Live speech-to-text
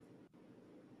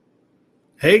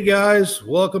Hey guys,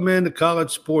 welcome into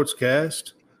College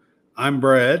SportsCast. I'm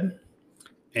Brad,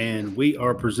 and we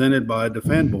are presented by the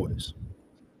Fanboys.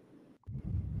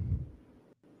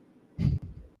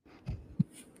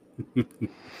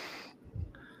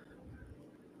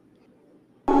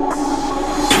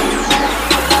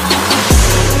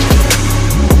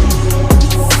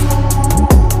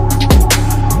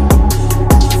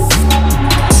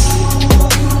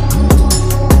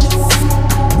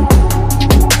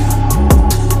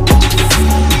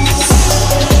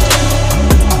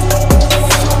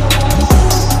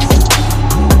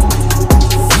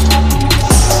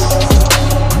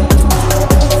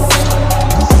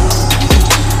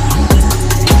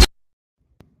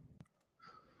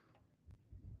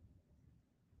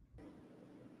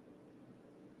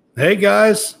 Hey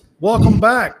guys, welcome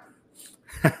back.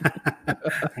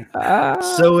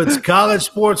 So it's College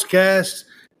SportsCast,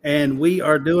 and we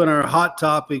are doing our Hot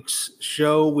Topics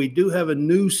show. We do have a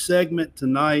new segment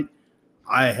tonight.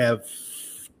 I have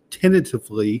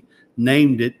tentatively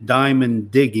named it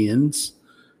Diamond Dig-Ins.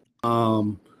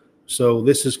 So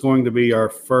this is going to be our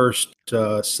first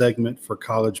segment for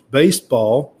college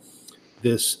baseball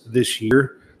this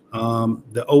year.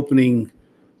 The opening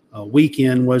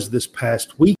weekend was this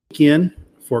past weekend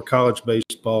for college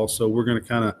baseball, so we're going to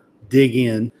kind of dig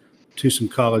in to some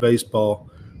college baseball.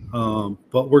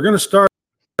 But we're going to start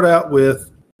out with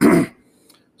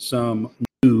some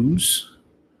news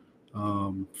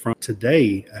from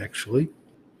today, actually.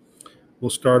 We'll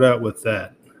start out with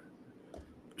that.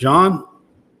 John,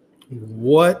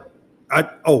 by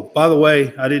the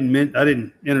way, I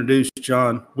didn't introduce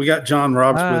John. We got John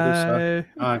Roberts with us.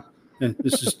 Hi. And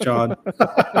this is John.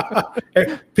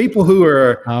 People who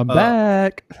are I'm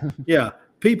back. Yeah,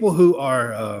 people who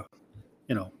are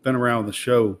been around the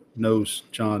show knows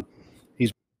John.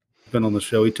 He's been on the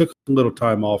show. He took a little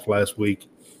time off last week.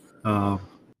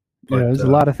 There's a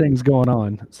lot of things going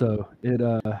on, so it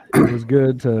was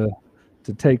good to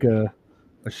take a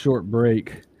short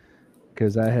break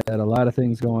because I had a lot of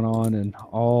things going on and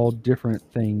all different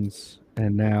things,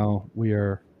 and now we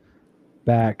are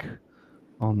back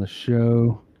on the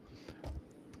show,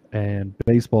 and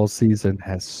baseball season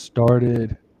has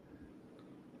started.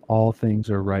 All things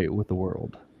are right with the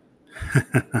world.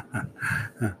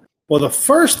 Well, the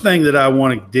first thing that I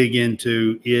want to dig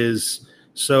into is,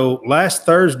 so last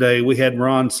Thursday we had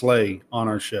Ron Slay on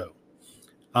our show,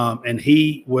 and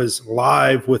he was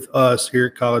live with us here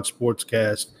at College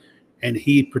SportsCast, and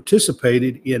he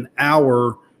participated in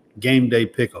our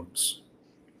GameDay Pick'ems.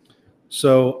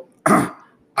 So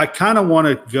I kind of want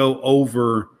to go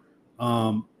over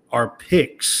our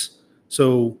picks.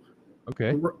 So,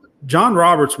 okay, John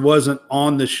Roberts wasn't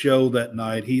on the show that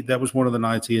night. That was one of the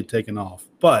nights he had taken off.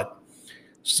 But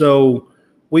so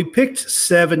we picked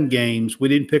 7 games. We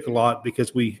didn't pick a lot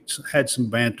because we had some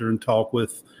banter and talk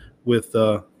with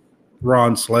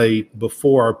Ron Slay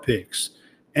before our picks.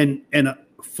 And 4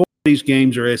 of these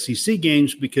games are SEC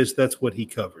games because that's what he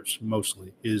covers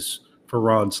mostly, is for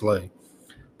Ron Slay.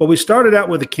 But we started out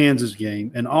with a Kansas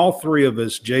game, and all 3 of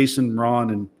us, Jason,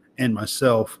 Ron, and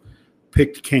myself,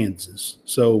 picked Kansas.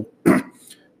 So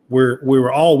we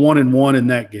were all 1-1 in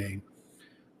that game.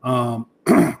 On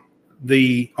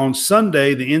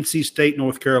Sunday, the NC State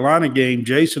North Carolina game,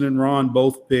 Jason and Ron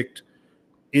both picked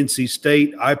NC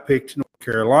State. I picked North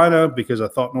Carolina because I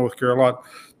thought North Carolina,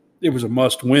 it was a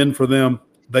must win for them.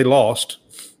 They lost.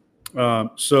 They're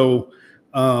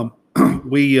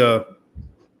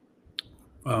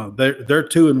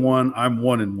 2-1. I'm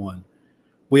 1-1.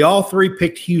 We all 3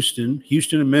 picked Houston.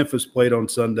 Houston and Memphis played on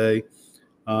Sunday.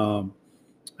 And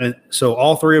so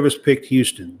all 3 of us picked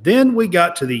Houston. Then we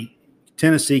got to the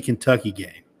Tennessee-Kentucky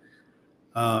game.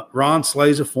 Ron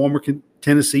Slay's a former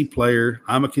Tennessee player.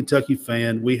 I'm a Kentucky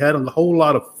fan. We had a whole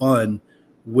lot of fun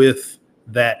with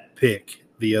that pick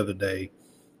the other day.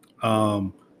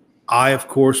 I, of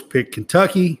course, picked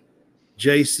Kentucky.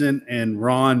 Jason and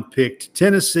Ron picked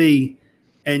Tennessee,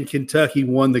 and Kentucky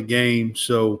won the game.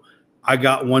 So I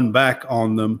got one back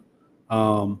on them.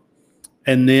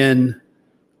 And then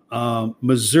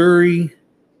Missouri,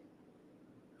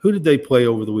 who did they play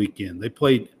over the weekend? They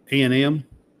played A&M?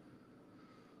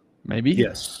 Maybe.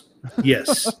 Yes.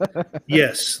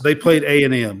 Yes. They played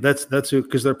A&M. That's who,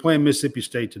 because they're playing Mississippi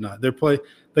State tonight. They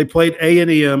played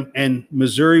A&M, and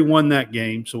Missouri won that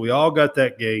game. So we all got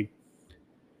that game.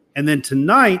 And then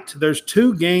tonight, there's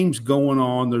 2 games going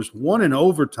on. There's one in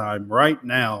overtime right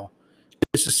now,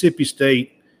 Mississippi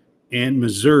State and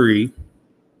Missouri.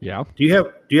 Yeah. Do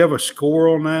you have a score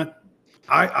on that?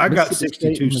 I got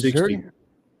 62-60.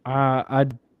 I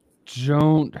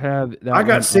don't have that. I got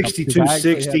one up,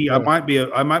 62-60.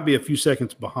 I might be a few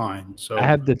seconds behind. So I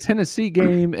have the Tennessee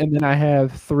game, and then I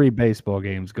have 3 baseball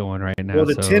games going right now. Well,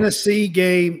 the Tennessee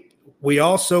game, we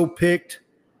also picked.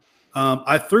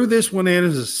 I threw this one in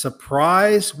as a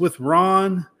surprise with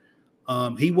Ron.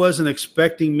 He wasn't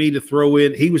expecting me to throw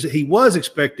in. He was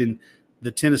expecting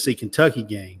the Tennessee-Kentucky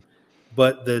game,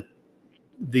 but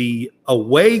the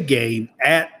away game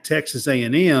at Texas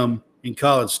A&M in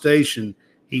College Station,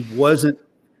 he wasn't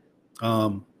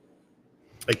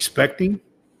expecting.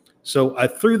 So I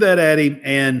threw that at him,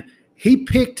 and he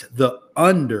picked the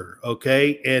under,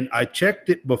 okay? And I checked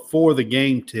it before the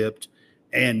game tipped,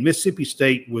 and Mississippi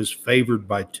State was favored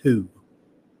by 2.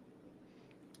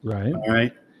 Right. All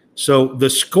right. So the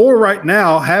score right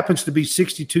now happens to be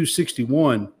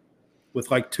 62-61 with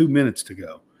like 2 minutes to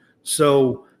go.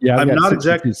 So yeah, I'm not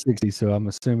exactly 60, so I'm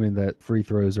assuming that free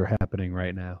throws are happening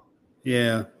right now.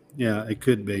 Yeah, it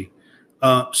could be.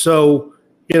 So,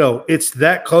 it's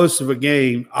that close of a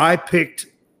game. I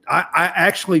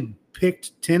actually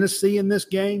picked Tennessee in this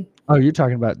game. Oh, you're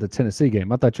talking about the Tennessee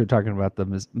game. I thought you were talking about the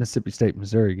Mississippi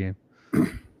State-Missouri game.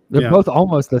 They're both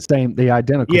almost the same, the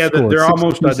identical score. They're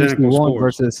almost identical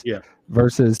scores.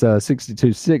 Versus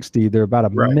 62-60. They're about a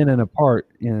minute apart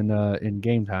in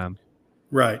game time.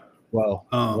 Right. Well,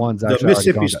 one's the actually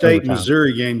Mississippi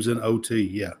State-Missouri game's in OT,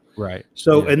 yeah. Right.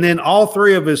 So, and then all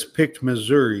 3 of us picked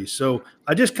Missouri. So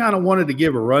I just kind of wanted to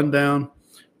give a rundown.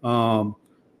 And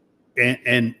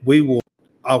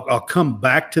I'll come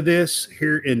back to this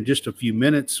here in just a few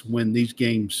minutes when these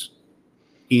games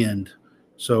end.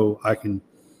 So I can,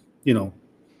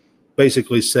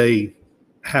 basically say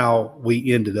how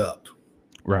we ended up.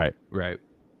 Right.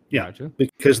 Yeah. Gotcha.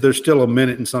 Because there's still a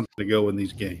minute and something to go in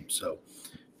these games. So,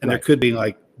 and there could be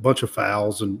like a bunch of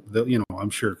fouls and, I'm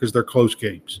sure because they're close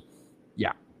games.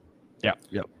 Yeah.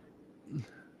 Yep.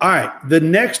 All right. The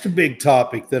next big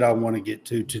topic that I want to get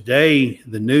to today,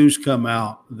 the news come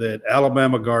out that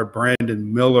Alabama guard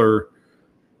Brandon Miller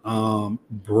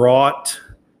brought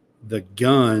the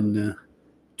gun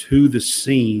to the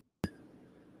scene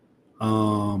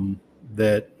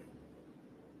that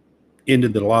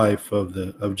ended the life of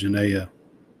Janaea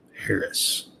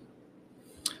Harris.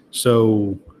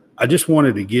 So I just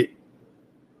wanted to get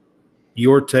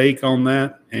your take on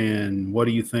that, and what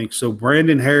do you think? So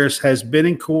Brandon Harris has been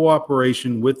in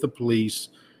cooperation with the police.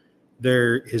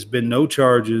 There has been no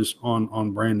charges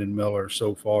on Brandon Miller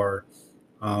so far.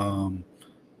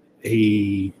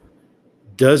 He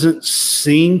doesn't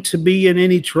seem to be in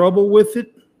any trouble with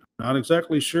it. Not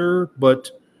exactly sure,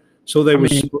 but so they were.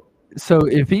 So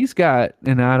if he's got,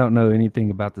 and I don't know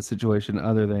anything about the situation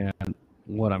other than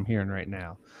what I'm hearing right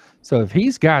now. So if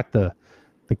he's got the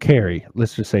carry,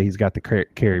 let's just say he's got the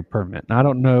carry permit. And I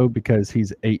don't know because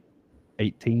he's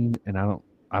 18, and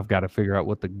I've got to figure out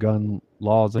what the gun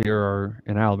laws here are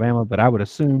in Alabama. But I would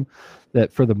assume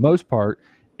that for the most part,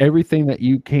 everything that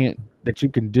you can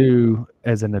do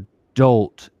as an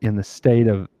adult in the state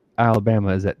of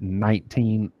Alabama is at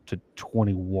 19 to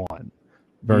 21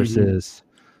 versus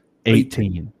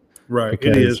 18. Right.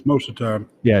 Because, it is most of the time.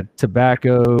 Yeah.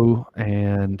 Tobacco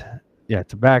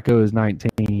is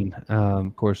 19.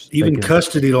 Of course, even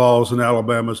custody laws in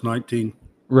Alabama is 19.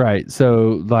 Right.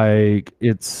 So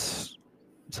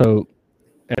so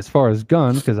as far as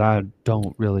guns, because I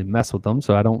don't really mess with them,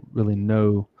 so I don't really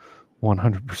know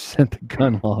 100% the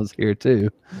gun laws here too.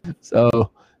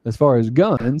 So as far as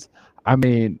guns, I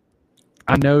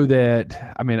know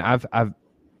that.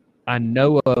 I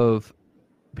know of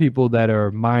people that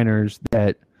are minors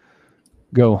that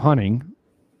go hunting,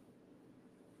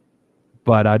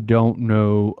 but I don't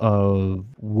know of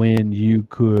when you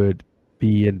could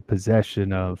be in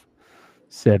possession of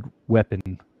said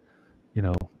weapon,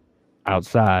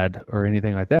 outside or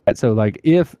anything like that. So, like,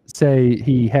 if, say,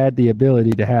 he had the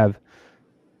ability to have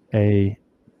a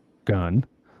gun,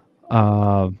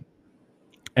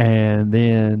 and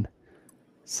then,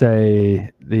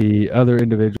 say, the other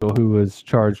individual who was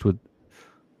charged with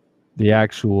the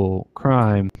actual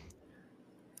crime,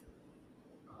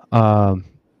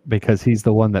 because he's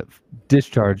the one that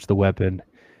discharged the weapon,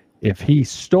 if he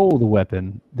stole the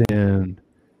weapon, then,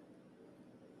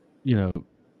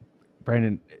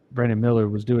 Brandon Miller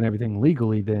was doing everything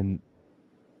legally. Then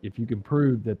if you can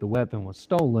prove that the weapon was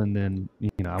stolen, then,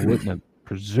 I wouldn't have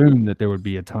presumed that there would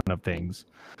be a ton of things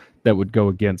that would go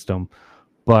against him.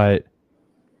 But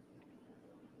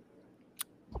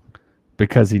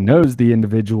because he knows the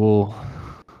individual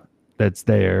that's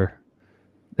there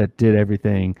that did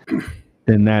everything,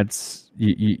 then that's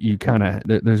you kind of,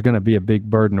 there's going to be a big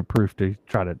burden of proof to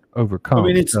try to overcome.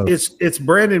 It's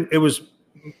Brandon. It was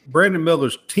Brandon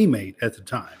Miller's teammate at the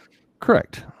time.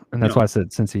 Correct. And that's why I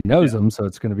said since he knows him, so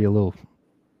it's going to be a little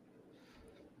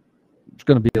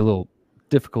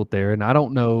difficult there. And I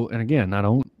don't know. And again, I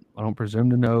don't presume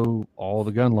to know all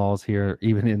the gun laws here,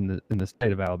 even in the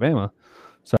state of Alabama.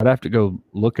 So I'd have to go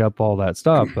look up all that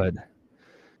stuff. But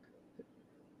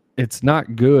it's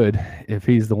not good if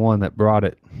he's the one that brought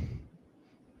it.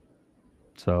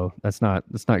 So that's not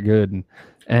good.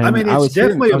 And I mean, it's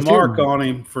definitely a mark on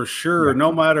him for sure. Yeah.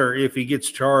 No matter if he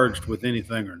gets charged with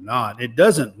anything or not, it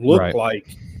doesn't look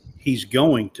like he's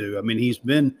going to. I mean, he's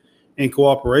been in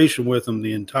cooperation with them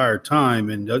the entire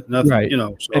time, and nothing, you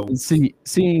know. So and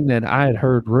seeing that I had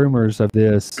heard rumors of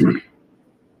this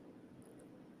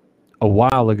a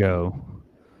while ago,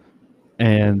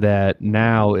 and that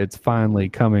now it's finally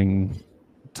coming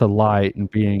to light and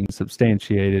being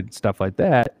substantiated, stuff like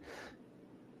that.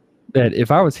 That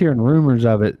if I was hearing rumors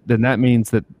of it, then that means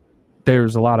that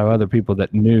there's a lot of other people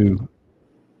that knew,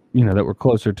 you know, that were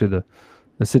closer to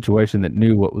the situation, that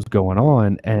knew what was going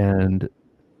on, and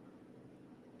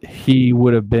he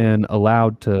would have been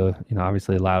allowed to, you know,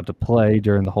 obviously allowed to play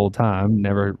during the whole time,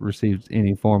 never received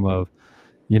any form of,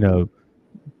 you know,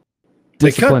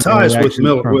 they cut ties with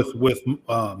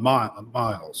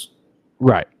Miles.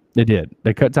 Right. They did.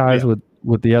 They cut ties with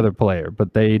the other player,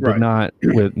 but they did not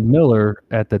with Miller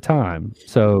at the time.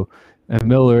 So, and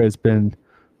Miller has been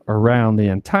around the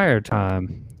entire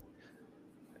time.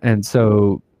 And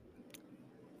so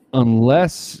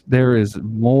unless there is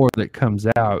more that comes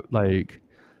out, like,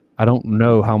 I don't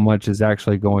know how much is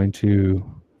actually going to,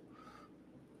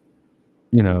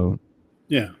 you know,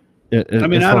 I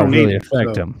mean, I don't really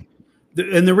affect him.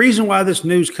 And the reason why this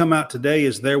news come out today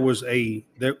is there was a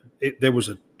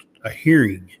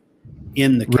hearing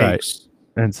in the case,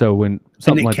 and so when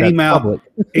something like that public,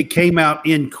 it came out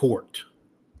in court.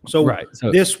 So,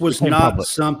 so this was not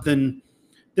public.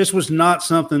 This was not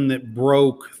something that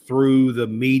broke through the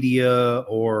media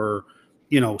or,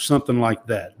 you know, something like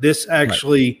that. This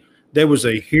actually. There was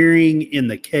a hearing in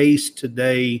the case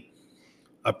today,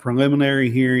 a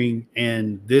preliminary hearing,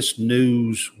 and this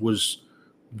news was,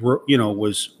 you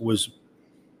know,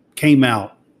 came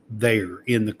out there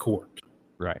in the court.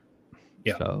 Right.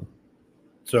 Yeah.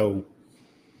 So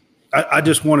I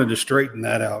just wanted to straighten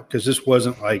that out, because this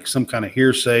wasn't like some kind of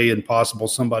hearsay and possible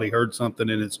somebody heard something,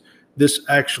 and this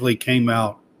actually came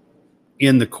out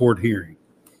in the court hearing.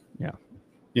 Yeah.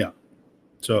 Yeah.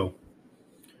 So.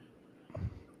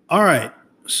 All right,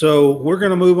 so we're going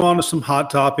to move on to some hot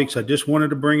topics. I just wanted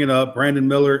to bring it up. Brandon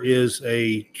Miller is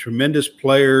a tremendous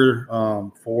player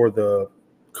for the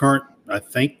current, I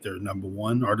think they're number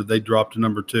one, or did they drop to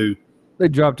number two? They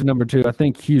dropped to number two. I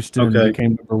think Houston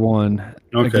became number one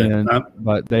again,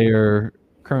 but they are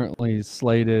currently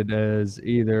slated as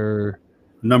either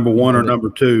number one or number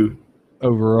two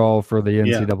overall for the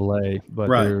NCAA. But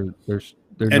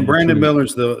and Brandon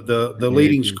Miller's the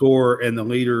leading scorer and the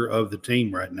leader of the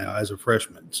team right now as a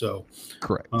freshman. So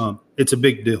correct. It's a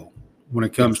big deal when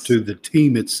it comes to the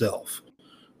team itself.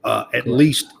 At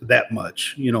least that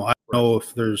much. You know, I don't know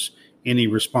if there's any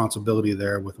responsibility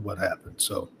there with what happened.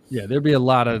 So there'd be a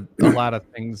lot of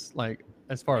things, like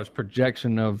as far as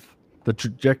projection of the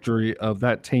trajectory of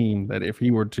that team, that if he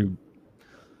were to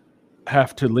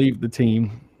have to leave the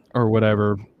team or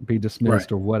whatever, be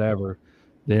dismissed or whatever,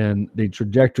 then the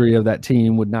trajectory of that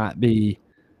team would not be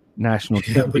national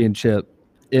championship.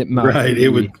 It might be, it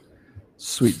would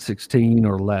Sweet 16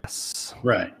 or less.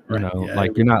 Right. You know,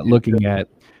 like you're not looking at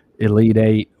Elite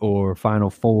Eight or Final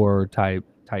Four type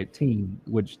team,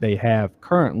 which they have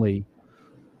currently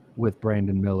with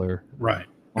Brandon Miller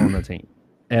on the team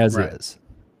as is.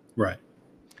 Right.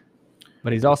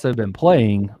 But he's also been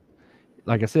playing,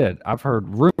 like I said, I've heard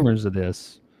rumors of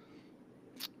this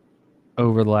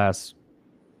over the last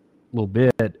little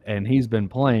bit, and he's been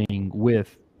playing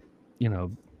with, you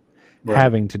know,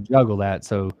 having to juggle that.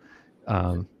 So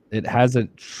it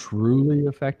hasn't truly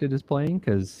affected his playing,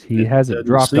 because he hasn't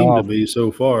dropped off. To be so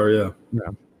far,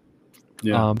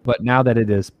 but now that it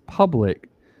is public,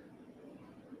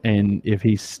 and if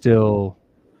he's still,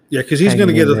 because he's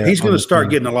going to start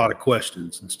getting a lot of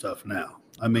questions and stuff now.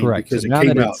 I mean, because now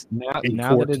that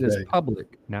it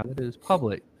is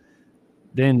public,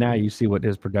 then now you see what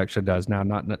his production does. Now, I'm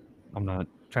not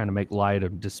trying to make light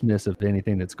of dismissive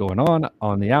anything that's going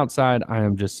on the outside. I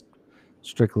am just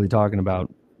strictly talking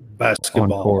about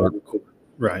basketball.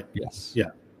 Right. Yes.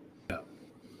 Yeah.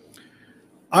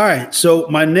 All right. So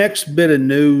my next bit of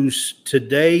news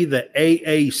today, the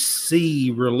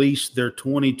AAC released their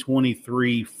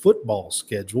 2023 football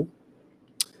schedule.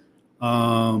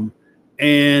 And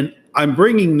I'm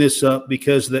bringing this up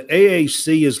because the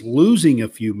AAC is losing a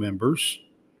few members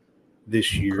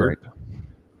this year.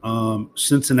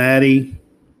 Cincinnati.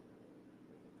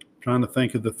 Trying to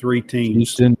think of the three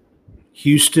teams.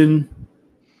 Houston,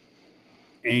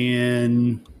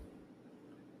 and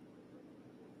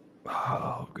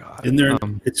oh god, and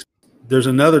there's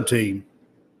another team.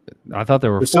 I thought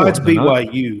there were besides four,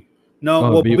 BYU.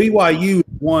 No, BYU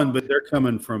won, but they're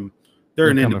coming from they're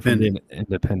an independent.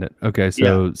 Independent. Okay,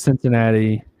 so yeah.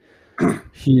 Cincinnati,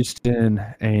 Houston,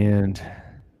 and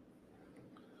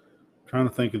trying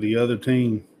to think of the other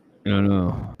team. I don't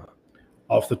know.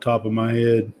 Off the top of my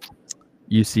head.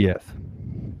 UCF.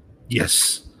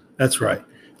 Yes, that's right.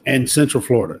 And Central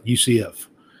Florida, UCF.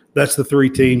 That's the three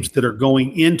teams that are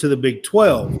going into the Big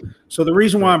 12. So the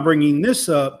reason why I'm bringing this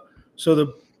up, so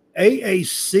the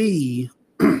AAC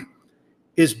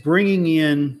is bringing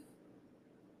in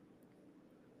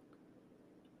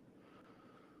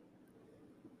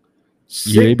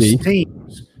six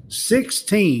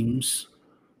teams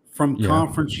from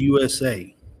Conference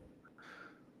USA.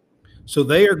 So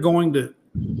they are going to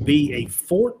be a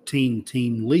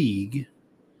 14-team league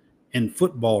in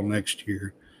football next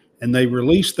year. And they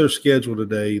released their schedule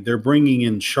today. They're bringing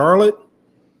in Charlotte,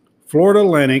 Florida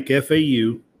Atlantic,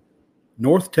 FAU,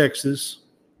 North Texas,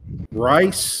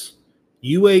 Rice,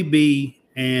 UAB,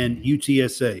 and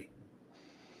UTSA.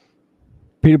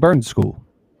 Peter Burns School.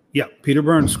 Yeah, Peter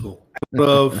Burns School.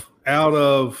 Out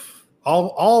of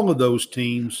all of those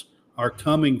teams are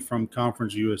coming from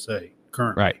Conference USA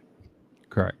currently. Right.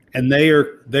 Correct. And they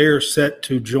are set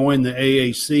to join the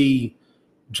AAC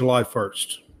July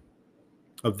 1st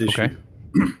of this year.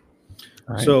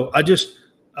 Right. So I just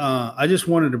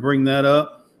wanted to bring that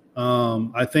up.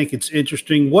 I think it's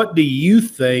interesting. What do you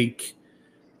think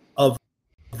of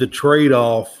the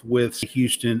trade-off with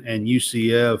Houston and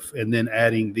UCF and then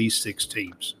adding these six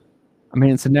teams? I mean,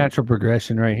 it's a natural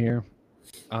progression right here.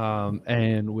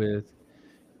 And with,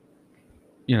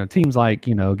 teams like,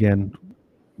 again,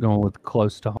 going with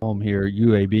close to home here,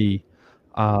 UAB.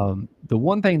 The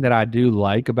one thing that I do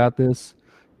like about this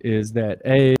is that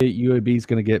UAB is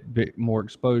going to get more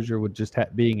exposure with just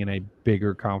being in a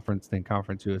bigger conference than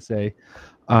Conference USA.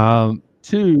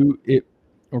 Two, it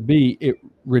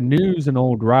renews an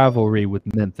old rivalry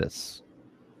with Memphis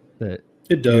that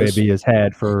it does. UAB has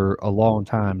had for a long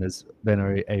time. Has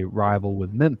been a rival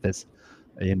with Memphis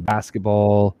in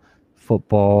basketball,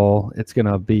 football. It's going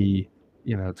to be,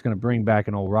 it's going to bring back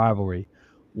an old rivalry.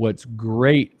 What's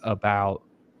great about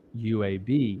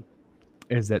UAB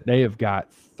is that they have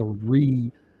got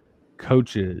three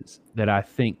coaches that I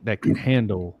think that can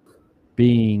handle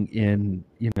being in,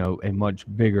 a much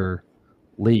bigger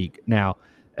league. Now,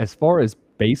 as far as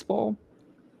baseball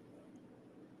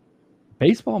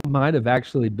might have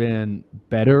actually been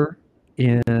better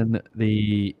in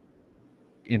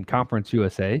Conference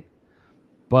USA,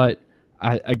 but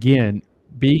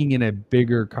being in a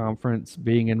bigger conference,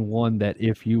 being in one that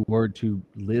if you were to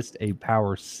list a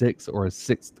Power 6 or a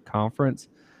sixth conference,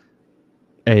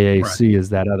 AAC is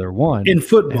that other one. In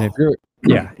football. And if you're,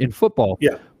 in football.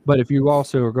 Yeah. But if you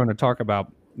also are going to talk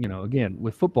about, again,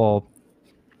 with football,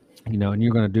 and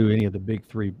you're going to do any of the big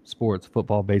three sports,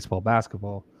 football, baseball,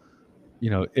 basketball,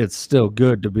 it's still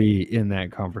good to be in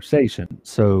that conversation.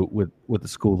 So with a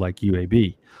school like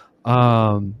UAB,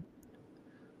 I'm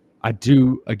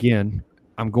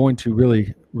going to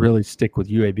really, really stick with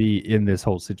UAB in this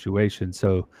whole situation.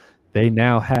 So they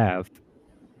now have,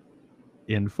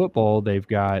 in football, they've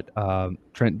got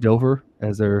Trent Dilfer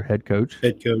as their head coach.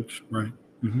 Head coach, right.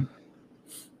 Mm-hmm.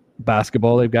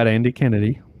 Basketball, they've got Andy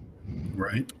Kennedy.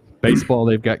 Right. Baseball,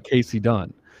 they've got Casey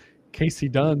Dunn. Casey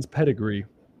Dunn's pedigree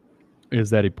is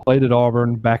that he played at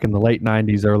Auburn back in the late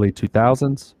 90s, early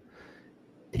 2000s.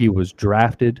 He was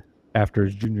drafted after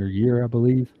his junior year, I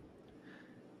believe.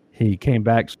 He came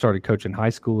back, started coaching high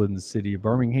school in the city of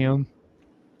Birmingham.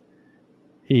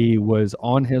 He was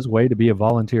on his way to be a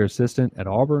volunteer assistant at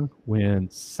Auburn when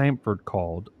Samford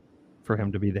called for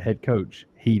him to be the head coach.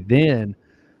 He then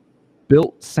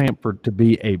built Samford to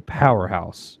be a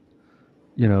powerhouse,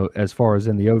 as far as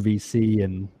in the OVC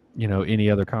and, any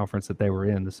other conference that they were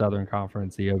in, the Southern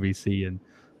Conference, the OVC and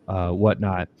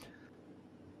whatnot.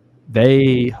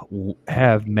 They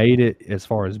have made it, as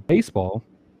far as baseball,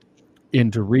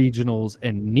 into regionals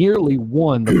and nearly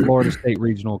won the Florida State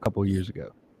Regional a couple of years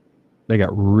ago. They got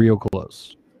real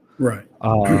close. Right.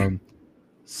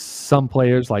 Some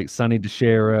players like Sonny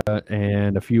DeShera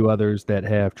and a few others that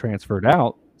have transferred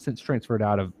out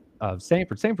of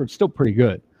Samford. Samford's still pretty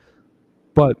good.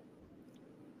 But,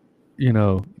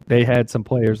 they had some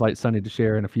players like Sonny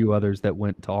DeShera and a few others that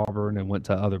went to Auburn and went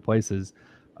to other places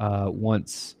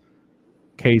once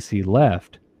Casey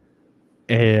left.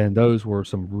 And those were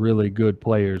some really good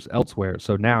players elsewhere.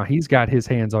 So now he's got his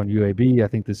hands on UAB. I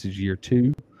think this is year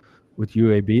 2 with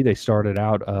UAB. They started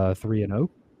out 3-0,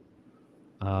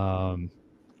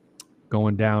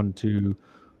 going down to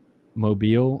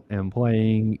Mobile and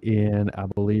playing in, I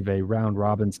believe, a round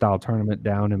robin style tournament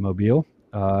down in Mobile.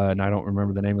 And I don't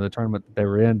remember the name of the tournament that they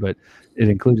were in, but it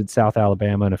included South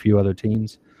Alabama and a few other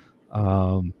teams.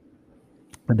 And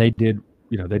they did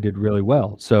really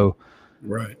well. So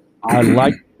right. I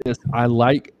like this. I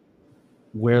like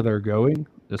where they're going,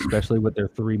 especially with their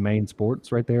 3 main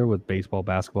sports right there with baseball,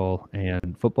 basketball,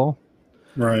 and football.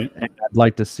 Right. And I'd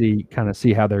like to see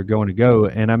how they're going to go.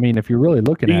 And I mean, if you're really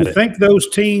looking at it. Do you think those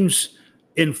teams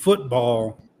in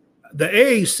football, the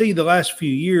AAC the last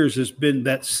few years has been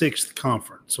that 6th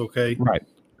conference, okay? Right.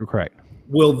 Correct.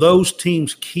 Will those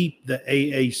teams keep the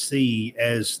AAC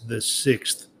as the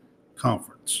 6th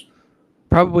conference?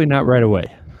 Probably not right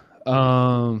away.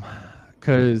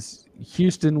 Because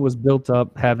Houston was built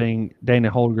up having Dana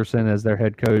Holgerson as their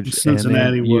head coach.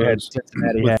 Cincinnati had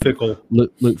Fickle.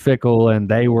 Luke Fickle, and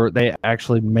they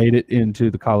actually made it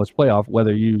into the college playoff.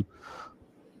 Whether you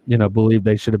believe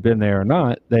they should have been there or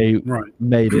not, they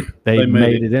made it. They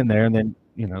made it in there, and then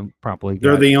promptly.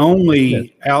 They're the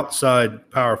only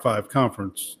outside Power 5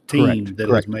 conference team that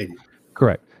has made it.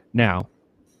 Correct. Now,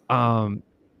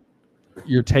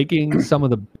 you're taking some of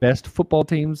the best football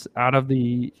teams out of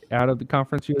the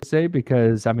Conference USA,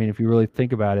 because I mean, if you really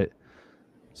think about it,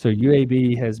 so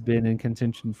UAB has been in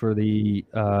contention for the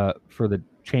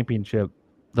championship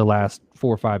the last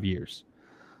 4 or 5 years.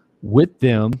 With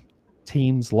them,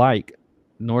 teams like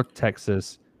North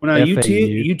Texas. Well, now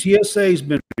UTSA has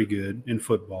been pretty good in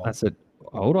football. I said,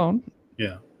 hold on.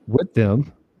 Yeah. With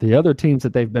them, the other teams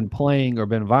that they've been playing or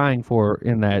been vying for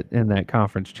in that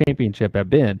conference championship have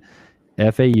been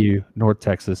FAU, North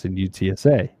Texas, and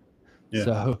UTSA. Yeah.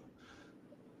 So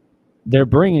they're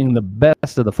bringing the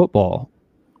best of the football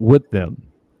with them.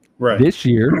 Right. This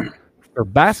year for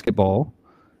basketball,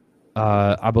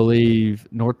 I believe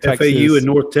North Texas, FAU and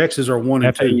North Texas are 1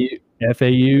 and 2.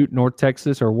 FAU, North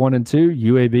Texas are 1 and 2.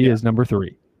 UAB is number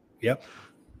 3. Yep.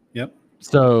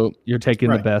 So you're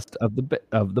taking the best of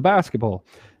the basketball.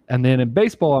 And then in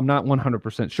baseball, I'm not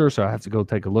 100% sure, so I have to go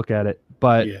take a look at it.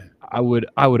 But I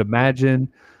would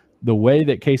imagine the way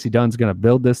that Casey Dunn's going to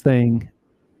build this thing,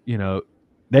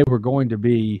 they were going to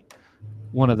be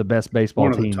one of the best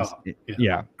baseball teams.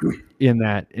 In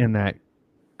that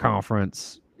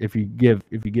conference. If you give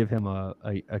him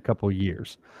a couple of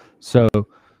years, so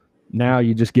now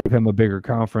you just give him a bigger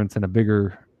conference and a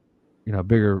bigger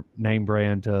name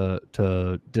brand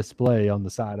to display on the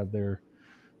side of their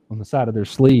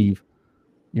sleeve,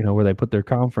 where they put their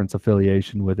conference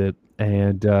affiliation with it,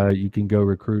 and you can go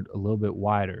recruit a little bit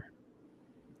wider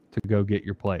to go get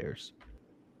your players.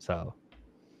 So,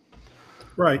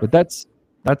 but that's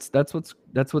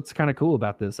what's kind of cool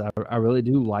about this. I really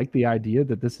do like the idea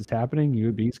that this is happening.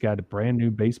 UAB's got a brand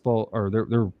new baseball, or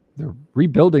they're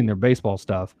rebuilding their baseball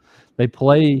stuff. They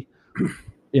play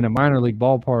in a minor league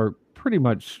ballpark pretty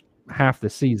much half the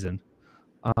season.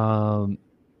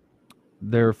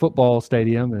 Their football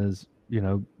stadium is,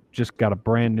 just got a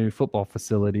brand new football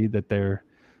facility that they're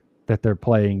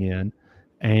playing in,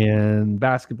 and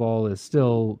basketball is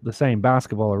still the same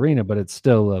basketball arena, but it's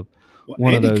still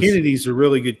Andy Kennedy's a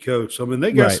really good coach. I mean,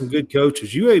 they got some good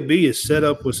coaches. UAB is set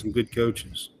up with some good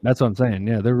coaches. That's what I'm saying.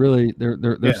 Yeah, they're really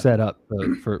they're set up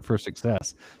for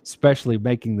success, especially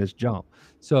making this jump.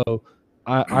 So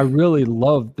I really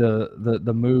love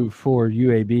the move for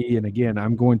UAB. And again,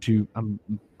 I'm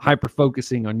hyper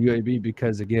focusing on UAB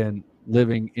because, again,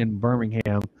 living in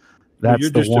Birmingham,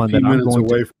 that's the one that I'm going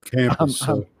away from campus.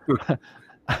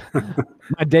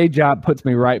 My day job puts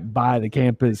me right by the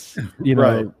campus,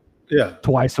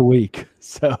 twice a week.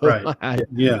 So I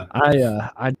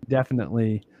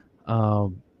definitely.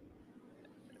 And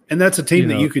that's a team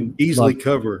that you can easily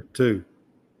cover too.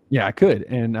 Yeah, I could.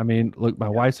 And I mean, look, my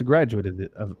wife's a graduate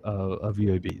of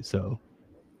UAB, so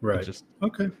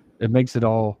it makes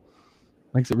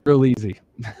it real easy.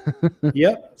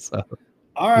 Yep. So,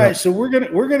 all right, so we're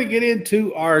gonna get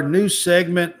into our new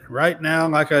segment right now.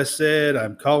 Like I said,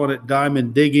 I'm calling it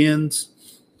Diamond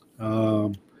Dig-Ins,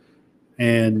 and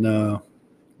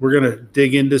we're gonna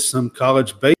dig into some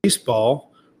college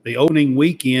baseball. The opening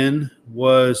weekend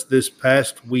was this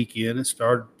past weekend.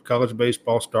 College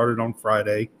baseball started on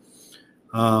Friday.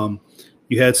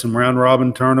 You had some round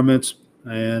robin tournaments,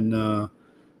 and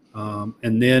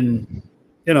then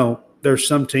there's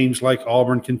some teams like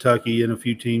Auburn, Kentucky, and a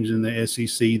few teams in the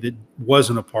SEC that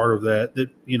wasn't a part of that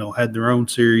had their own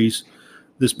series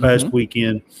this past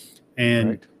weekend.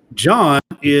 And John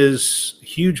is a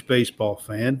huge baseball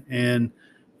fan, and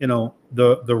the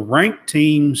ranked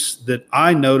teams that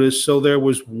I noticed. So there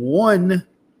was one.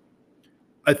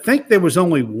 I think there was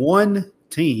only one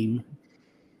team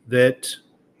that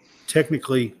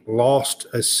technically lost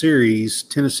a series.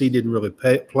 Tennessee didn't really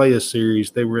play a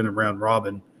series; they were in a round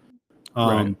robin.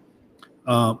 Right.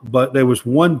 But there was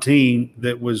one team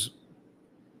that was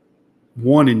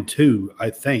 1-2, I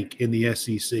think, in the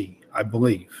SEC. I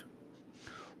believe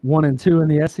 1-2 in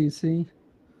the SEC.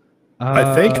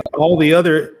 I think all the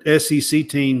other SEC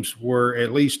teams were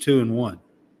at least 2-1.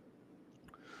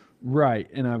 Right,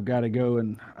 and I've got to go,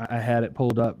 and I had it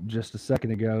pulled up just a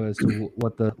second ago as to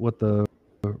what the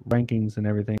rankings and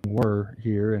everything were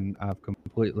here, and I've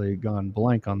completely gone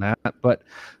blank on that. But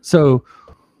so,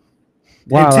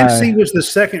 and Tennessee was the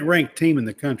second-ranked team in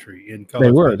the country in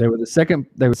college. They were the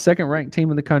second-ranked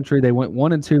team in the country. They went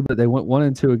 1-2, but they went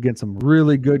 1-2 against some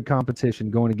really good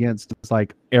competition, going against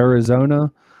like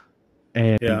Arizona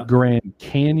and Grand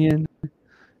Canyon.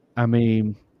 I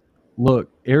mean, look,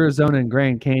 Arizona and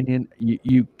Grand Canyon,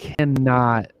 you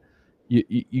cannot,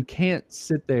 you can't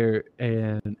sit there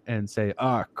and say,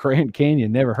 Grand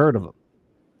Canyon, never heard of them,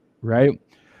 right?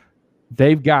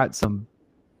 They've got some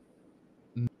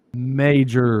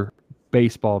major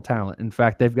baseball talent. In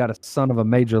fact, they've got a son of a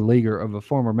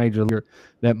former major leaguer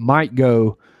that might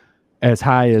go as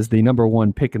high as the number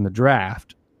 1 pick in the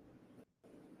draft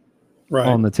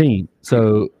on the team.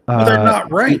 So they're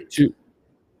not ranked.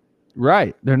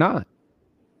 Right, they're not.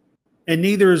 And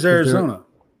neither is Arizona.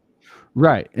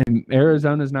 Right, and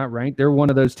Arizona's not ranked. They're one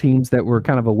of those teams that were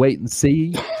kind of a wait and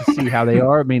see to see how they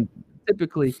are. I mean,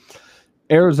 typically,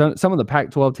 Arizona, some of the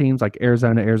Pac-12 teams like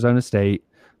Arizona State,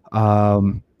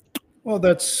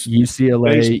 that's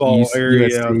UCLA, baseball area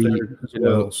USC, out there as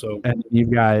well. So, and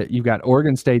you've got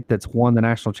Oregon State that's won the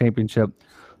national championship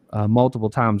multiple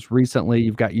times recently.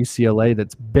 You've got UCLA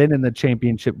that's been in the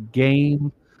championship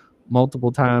game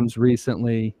multiple times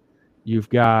recently. You've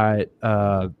got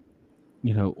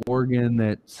Oregon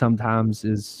that sometimes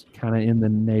is kind of in the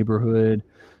neighborhood.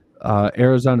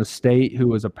 Arizona State, who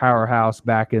was a powerhouse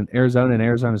back in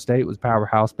Arizona State was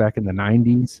powerhouse back in the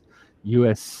 90s.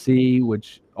 USC,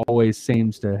 which always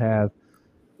seems to have,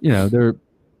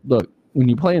 when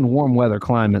you play in warm weather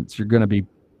climates, you're going to be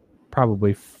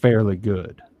probably fairly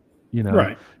good,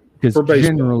 right? Because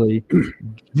generally,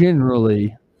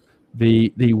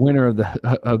 the winner of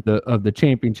the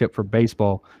championship for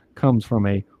baseball comes from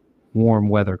a warm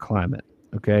weather climate.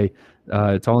 Okay,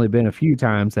 it's only been a few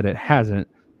times that it hasn't,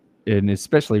 and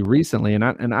especially recently. And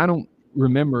I don't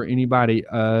remember anybody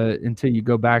until you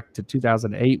go back to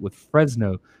 2008 with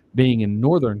Fresno being in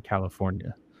Northern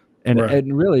California,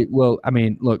 and really, well, I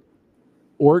mean, look,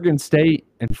 Oregon State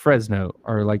and Fresno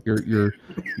are like your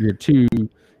two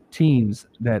teams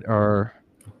that are,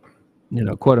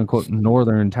 quote unquote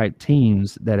northern type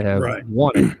teams that have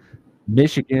won.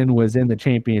 Michigan was in the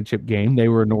championship game; they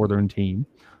were a northern team,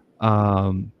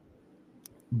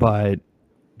 but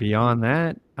beyond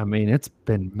that, I mean, it's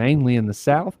been mainly in the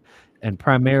South and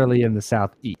primarily in the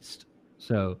Southeast.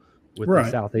 So with the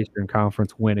Southeastern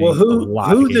Conference winning,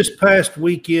 who this past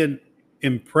weekend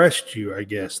impressed you, I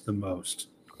guess, the most?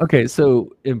 Okay,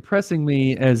 so impressing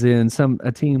me as in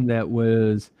a team that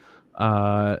was,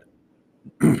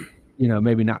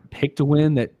 maybe not picked to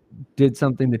win, that did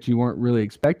something that you weren't really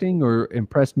expecting, or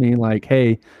impressed me like,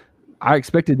 hey, I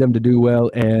expected them to do well,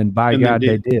 and by God,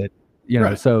 they did.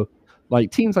 So like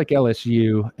teams like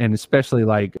LSU, and especially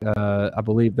like I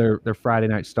believe their Friday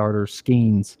night starter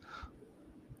Skeens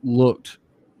looked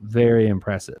very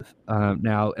impressive.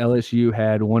 Now LSU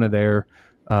had one of their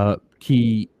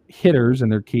key hitters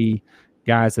and their key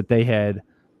guys that they had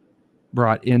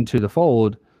brought into the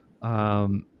fold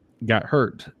got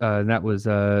hurt, and that was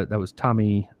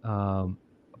Tommy. I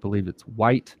believe it's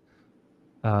White.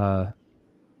 I'm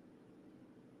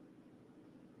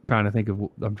trying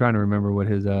to remember what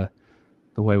his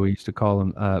the way we used to call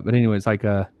him. But anyway, it's like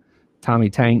Tommy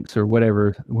Tanks or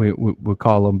whatever we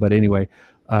call him. But anyway,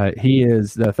 he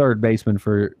is the third baseman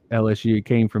for LSU. He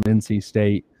came from NC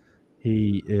State.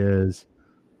 He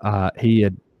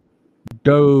had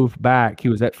dove back. He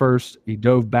was at first. He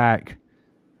dove back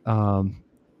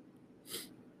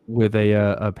with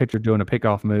a pitcher doing a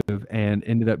pickoff move and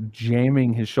ended up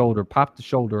jamming his shoulder, popped the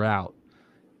shoulder out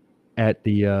at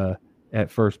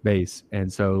first base.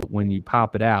 And so when you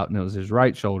pop it out, and it was his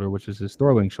right shoulder, which is his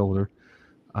throwing shoulder,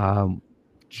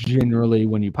 generally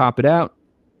when you pop it out,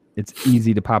 it's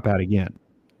easy to pop out again.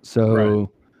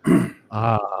 So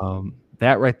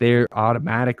that right there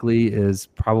automatically is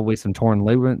probably some torn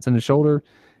ligaments in the shoulder.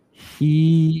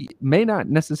 he may not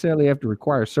necessarily have to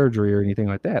require surgery or anything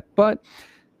like that, but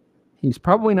he's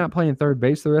probably not playing third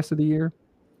base the rest of the year.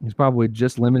 He's probably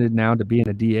just limited now to being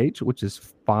a DH, which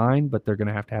is fine, but they're going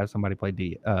to have somebody play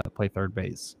third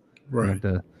base. Right.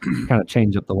 To kind of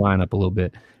change up the lineup a little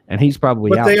bit. And he's probably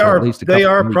but out they for are, at least a they couple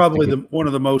are of weeks probably one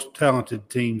of the most talented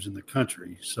teams in the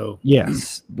country. So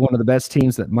yes, one of the best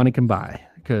teams that money can buy,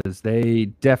 because they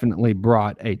definitely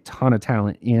brought a ton of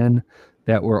talent in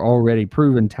that were already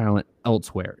proven talent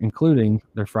elsewhere, including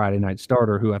their Friday night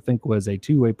starter, who I think was a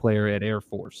two-way player at Air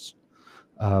Force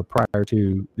prior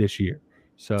to this year.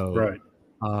 So right.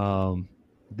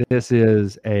 This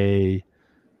is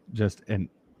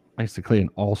basically an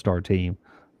all-star team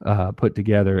put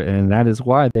together, and that is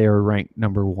why they are ranked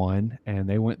number 1. And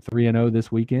they went 3-0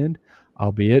 this weekend,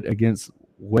 albeit against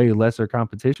way lesser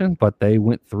competition, but they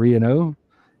went 3-0,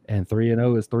 and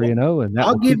 3-0 is 3-0, and that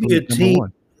I'll give you a team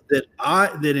one.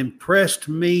 that impressed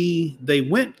me. They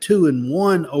went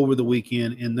 2-1 over the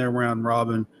weekend in their round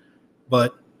robin,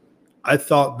 but I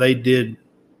thought they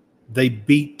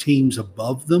beat teams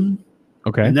above them.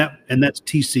 Okay, and that's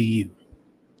TCU.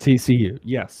 TCU,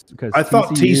 yes, because I thought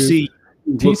TCU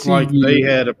looked like they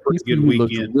had a pretty good weekend.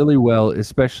 Looked really well,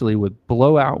 especially with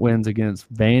blowout wins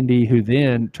against Vandy, who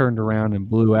then turned around and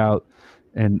blew out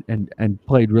and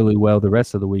played really well the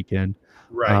rest of the weekend.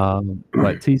 Right.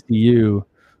 But TCU,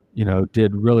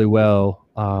 did really well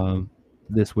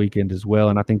this weekend as well,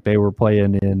 and I think they were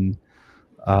playing in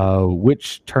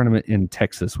which tournament in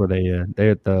Texas were they in?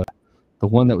 They at the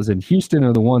one that was in Houston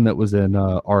or the one that was in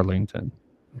Arlington?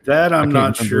 That I'm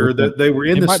not sure. That they were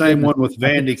in the same one with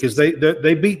Vandy, because they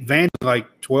beat Vandy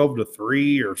like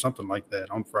 12-3 or something like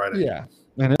that on Friday. Yeah,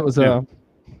 and it was and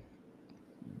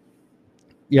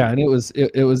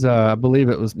it was I believe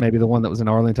it was maybe the one that was in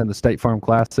Arlington, the State Farm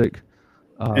Classic.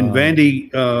 And Vandy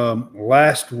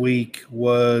last week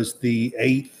was the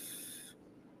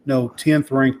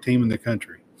 10th ranked team in the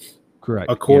country. Correct.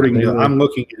 According to I'm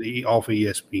looking at off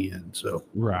ESPN. So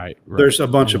right. There's a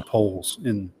bunch of polls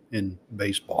in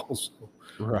baseball. So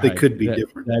they could be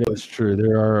different. That is true.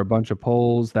 There are a bunch of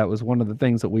polls. That was one of the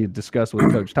things that we discussed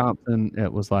with Coach Thompson.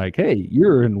 It was like, hey,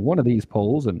 you're in one of these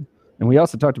polls, and we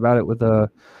also talked about it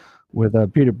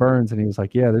with Peter Burns, and he was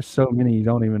like, yeah, there's so many you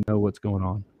don't even know what's going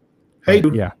on. Hey,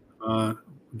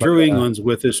 Drew England's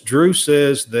with us. Drew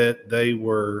says that they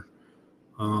were.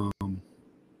 I'm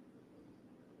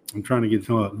trying to get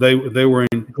to know. They were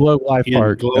in Globe Life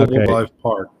Park. Life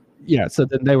Park. Yeah, so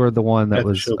then they were the one that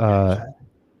was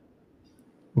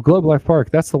Globe Life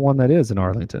Park. That's the one that is in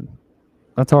Arlington.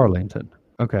 That's Arlington.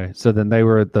 Okay, so then they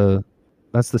were at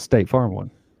that's the State Farm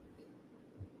one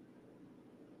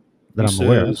that I'm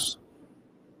aware of.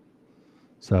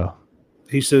 So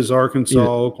he says Arkansas,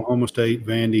 Oklahoma State,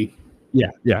 Vandy.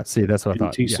 Yeah. See, that's what I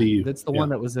thought. TCU. Yeah, that's the one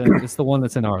that was in. It's the one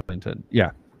that's in Arlington.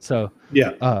 Yeah. So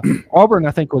Auburn,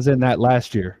 I think, was in that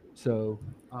last year. So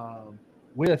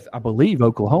with, I believe,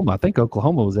 Oklahoma. I think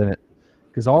Oklahoma was in it,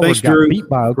 because Auburn got beat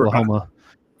by Oklahoma.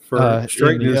 For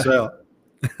straightening this out.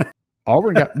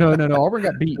 Auburn got Auburn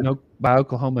got beaten by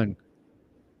Oklahoma in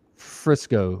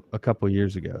Frisco a couple of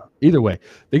years ago. Either way,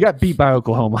 they got beat by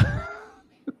Oklahoma.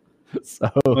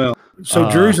 So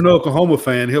Drew's an Oklahoma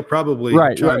fan. He'll probably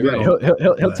chime in.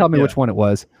 He'll tell me which one it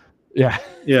was. Yeah.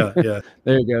 Yeah.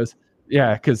 There it goes.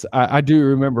 Yeah, because I do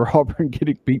remember Auburn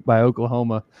getting beat by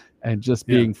Oklahoma and just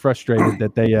being frustrated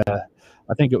that they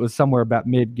I think it was somewhere about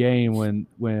mid-game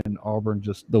when Auburn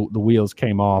just the wheels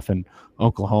came off and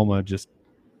Oklahoma just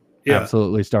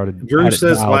absolutely started. Drew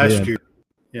says last year.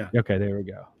 Yeah. Okay, there we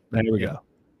go.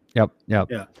 Yep.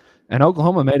 Yeah. And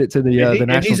Oklahoma made it to the national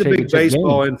championship. He's a big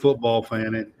baseball and football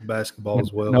fan and basketball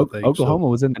as well. Oklahoma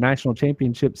was in the national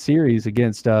championship series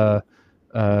against Ole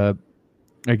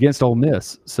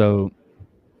Miss. So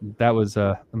that was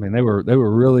they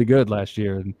were really good last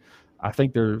year, and I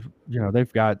think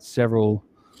they've got several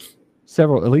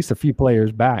at least a few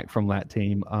players back from that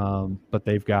team, but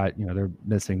they've got they're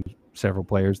missing several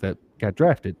players that got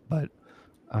drafted, but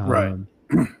right.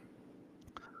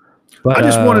 But I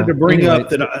just wanted to bring up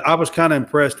that I was kind of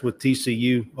impressed with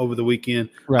TCU over the weekend.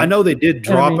 Right. I know they did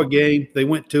drop a game. They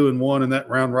went 2-1 in that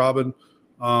round robin,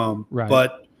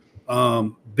 but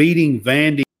beating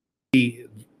Vandy,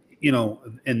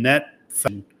 in that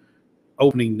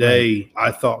opening day,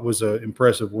 I thought was an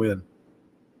impressive win.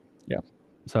 Yeah.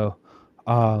 So,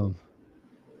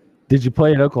 did you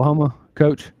play at Oklahoma,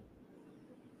 Coach?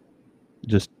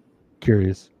 Just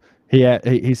curious.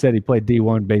 He said he played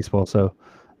D1 baseball, so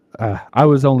I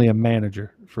was only a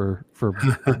manager for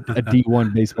a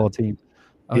D1 baseball team.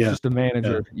 I was just a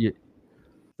manager. Yeah.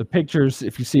 The pictures,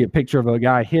 if you see a picture of a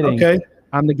guy hitting,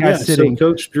 I'm the guy sitting.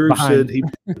 So Coach Drew said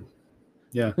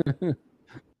Yeah.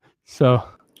 So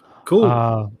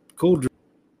Cool. Cool.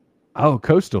 Oh,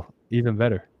 Coastal, even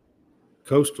better.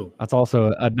 Coastal. That's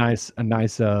also a nice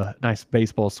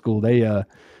baseball school. They have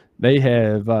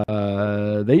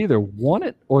they either won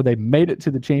it or they made it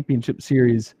to the championship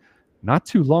series not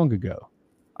too long ago.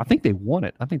 I think they won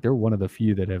it. I think they're one of the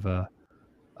few that have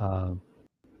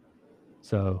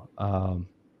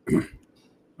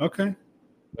Okay.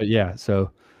 But yeah,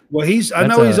 so well, I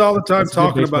know he's all the time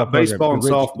talking about baseball and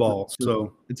rich, softball.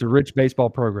 So it's a rich baseball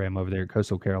program over there at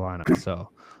Coastal Carolina. So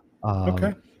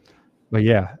okay. But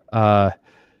yeah.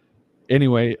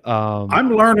 Anyway,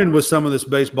 I'm learning with some of this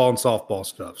baseball and softball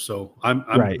stuff. So I'm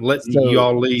right. letting So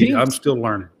y'all lead. I'm still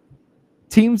learning.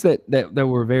 Teams that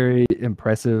were very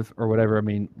impressive or whatever. I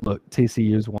mean, look,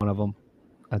 TCU is one of them.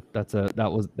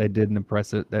 They did an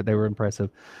impressive. That they were impressive.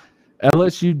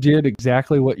 LSU did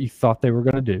exactly what you thought they were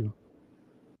going to do.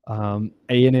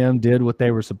 A&M did what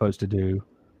they were supposed to do.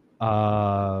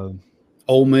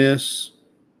 Ole Miss.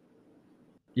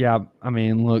 Yeah, I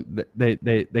mean, look,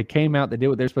 they came out. They did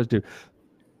what they're supposed to do.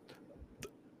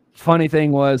 Funny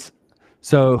thing was,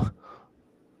 so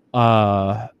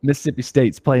Mississippi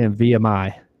State's playing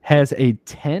VMI, has a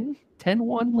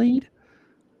 10-1 lead.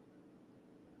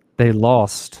 They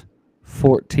lost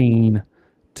 14-13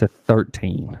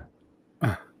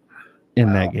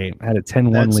 in that game. Had a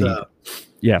 10-1 lead.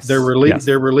 Yes. Their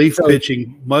relief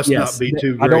pitching must not be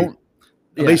too great.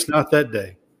 At least not that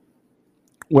day.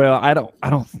 Well, I don't.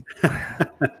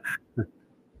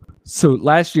 So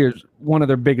last year, one of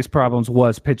their biggest problems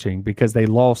was pitching because they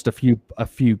lost a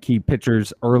few key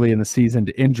pitchers early in the season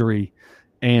to injury,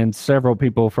 and several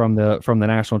people from the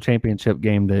national championship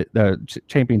game, the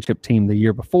championship team the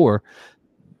year before.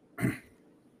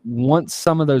 Once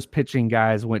some of those pitching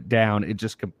guys went down, it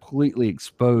just completely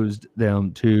exposed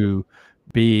them to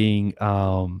being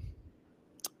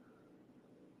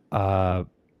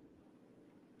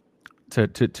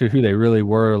to who they really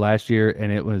were last year,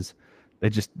 and it was.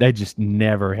 They just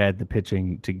never had the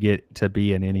pitching to get to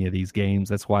be in any of these games.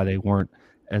 That's why they weren't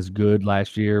as good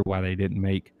last year. Why they didn't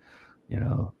make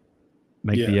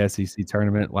the SEC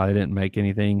tournament. Why they didn't make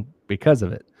anything because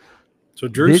of it. So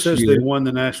Drew says they won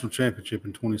the national championship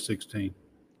in 2016.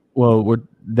 Well,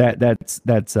 that's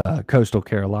Coastal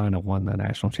Carolina won the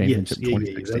national championship in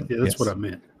 2016. That's what I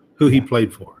meant. Who he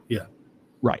played for. Yeah.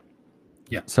 Right.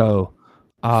 Yeah. So,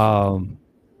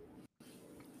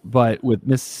 but with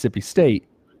Mississippi State,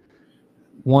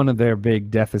 one of their big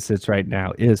deficits right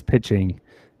now is pitching,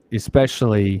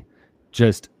 especially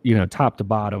just, top to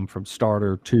bottom from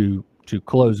starter to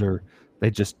closer. They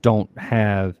just don't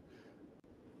have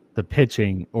the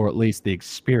pitching or at least the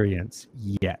experience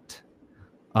yet.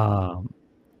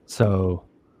 So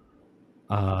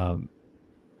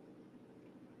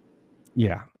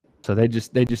they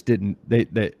just didn't,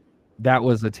 that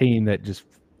was a team that just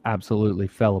absolutely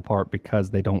fell apart because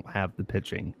they don't have the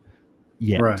pitching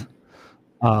yet. Right.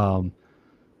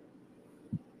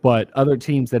 But other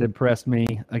teams that impressed me,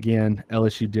 again,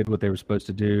 LSU did what they were supposed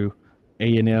to do.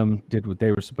 A&M did what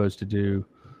they were supposed to do.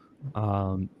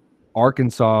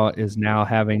 Arkansas is now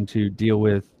having to deal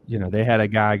with, they had a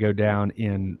guy go down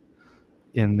in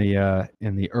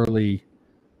the early,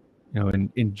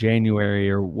 in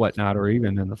January or whatnot, or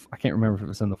even I can't remember if it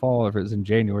was in the fall or if it was in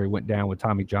January, went down with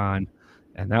Tommy John.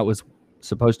 And that was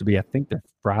supposed to be, I think, the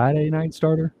Friday night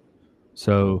starter.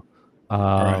 So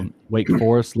Wake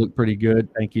Forest looked pretty good.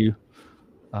 Thank you.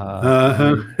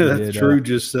 That's true.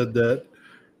 Just said that.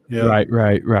 Yeah.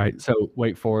 Right. So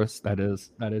Wake Forest, that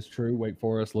is true. Wake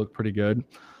Forest looked pretty good.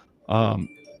 I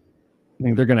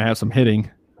think they're going to have some hitting.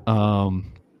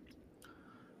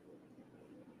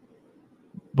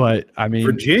 But I mean,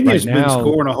 Virginia's been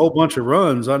scoring a whole bunch of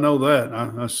runs. I know that.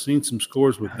 I've seen some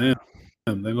scores with them.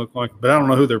 They look like, but I don't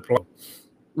know who they're playing.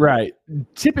 Right.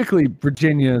 Typically,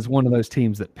 Virginia is one of those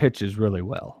teams that pitches really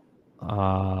well.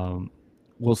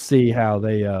 We'll see how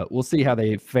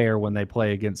they fare when they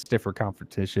play against stiffer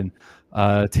competition.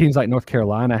 Teams like North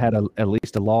Carolina had at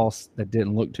least a loss that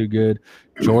didn't look too good.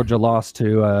 Georgia lost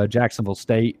to Jacksonville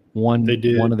State. Won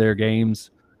one of their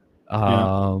games.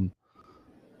 Let's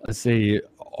see.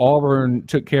 Auburn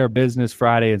took care of business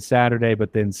Friday and Saturday,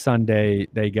 but then Sunday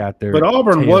they got their. But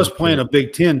Auburn was playing a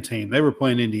Big Ten team. They were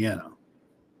playing Indiana.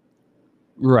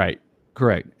 Right.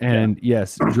 Correct. And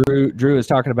yes, Drew is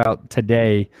talking about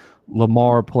today.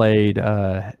 Lamar played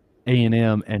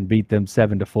A&M and beat them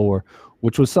 7-4,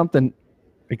 which was something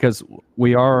because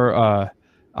we are.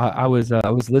 I was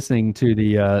listening to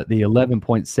the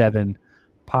 11.7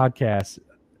 podcast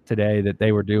today that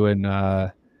they were doing.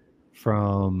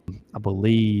 From I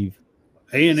believe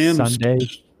A&M Sunday.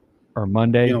 or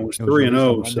Monday. It was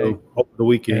 3-0, so over the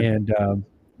weekend. And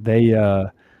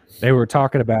they were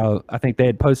talking about. I think they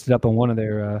had posted up on one of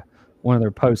their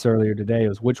posts earlier today. It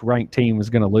was which ranked team was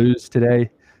going to lose today,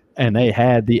 and they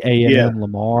had the A&M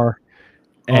Lamar,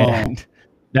 and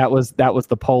that was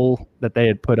the poll that they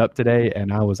had put up today,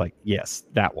 and I was like, yes,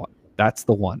 that one. That's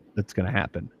the one that's going to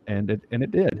happen, and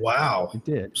it did. Wow, it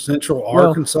did. Central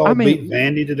Arkansas beat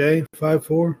Vandy today,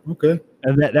 5-4. Okay,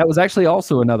 and that was actually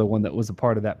also another one that was a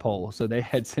part of that poll. So they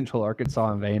had Central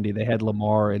Arkansas and Vandy. They had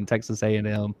Lamar and Texas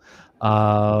A&M.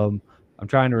 I'm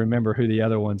trying to remember who the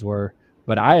other ones were,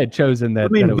 but I had chosen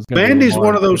that. That it was Vandy's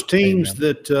one of those teams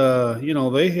that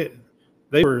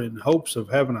they were in hopes of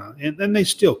having and they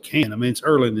still can. I mean, it's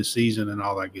early in the season and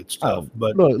all that good stuff.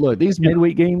 But look, these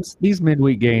midweek games,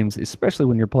 especially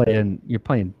when you're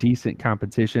playing decent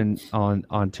competition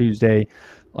on Tuesday,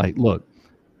 like, look,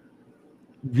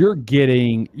 you're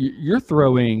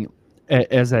throwing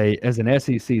as an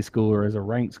SEC school or as a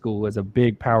ranked school, as a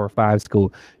big Power 5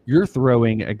 school, you're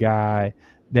throwing a guy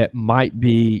that might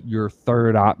be your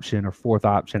third option or fourth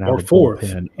option out of the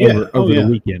bullpen over the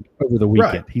weekend.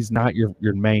 Right. He's not your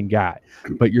main guy,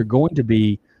 but you're going to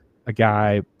be a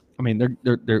guy. I mean,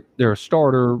 they're a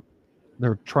starter.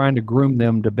 They're trying to groom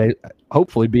them to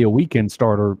hopefully be a weekend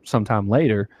starter sometime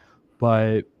later,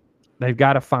 but they've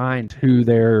got to find who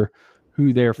their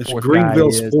fourth Greenville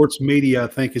guy is. Sports Media, I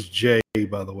think, is Jay,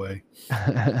 by the way.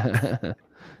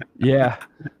 yeah.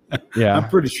 I'm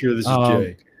pretty sure this is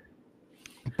Jay.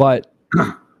 But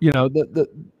the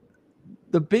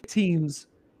big teams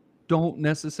don't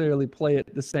necessarily play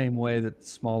it the same way that the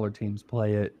smaller teams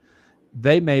play it.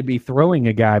 They may be throwing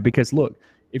a guy because, look,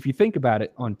 if you think about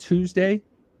it, on Tuesday,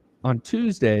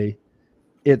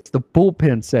 it's the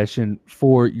bullpen session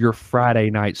for your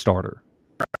Friday night starter.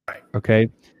 Right. Okay.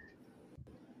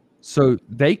 So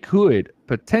they could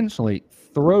potentially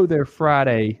throw their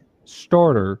Friday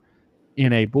starter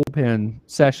in a bullpen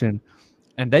session,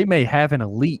 and they may have an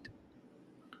elite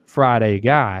Friday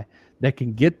guy that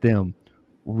can get them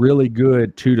really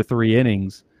good 2 to 3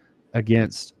 innings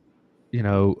against,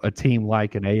 a team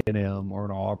like an A&M or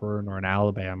an Auburn or an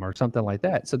Alabama or something like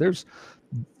that. So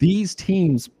these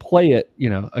teams play it,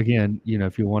 again,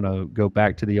 if you want to go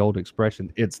back to the old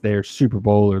expression, it's their Super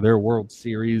Bowl or their World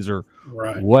Series or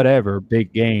whatever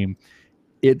big game.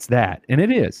 It's that. And it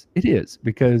is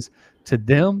because to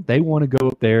them, they want to go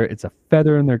up there. It's a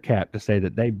feather in their cap to say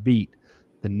that they beat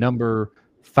the number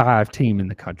 5 team in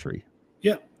the country.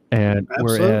 Yeah. And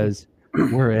whereas,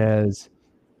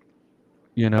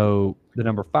 the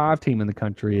number 5 team in the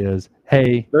country is,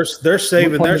 hey, they're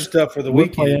saving their stuff for the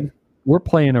weekend. We're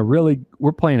playing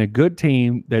a good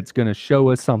team that's going to show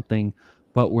us something,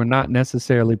 but we're not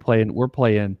necessarily playing. We're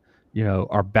playing,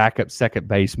 our backup second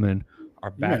baseman, our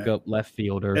backup left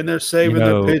fielder, and they're saving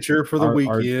their pitcher for the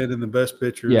weekend and the best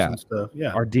pitchers and stuff.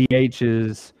 Yeah, our DH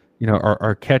is,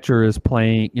 our catcher is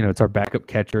playing. It's our backup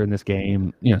catcher in this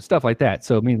game. Stuff like that.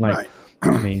 So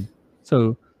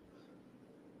so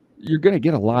you're going to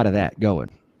get a lot of that going.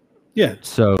 Yeah.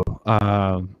 So,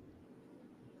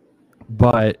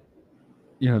 but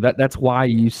that's why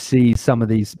you see some of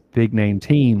these big name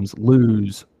teams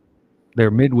lose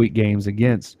their midweek games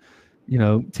against,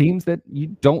 teams that you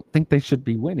don't think they should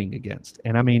be winning against.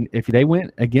 And I mean, if they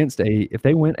went a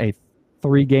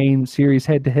 3-game series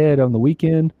head to head on the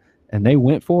weekend and they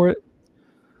went for it,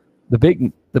 the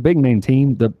big name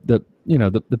team, the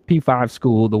P5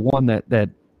 school, the one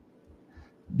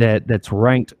that's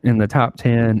ranked in the top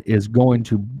 10 is going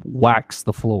to wax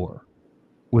the floor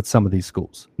with some of these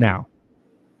schools. Now,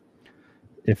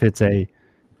 if it's pretty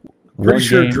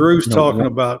sure Drew's talking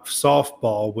about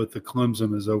softball with the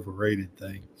Clemson is overrated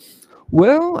thing.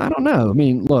 Well, I don't know. I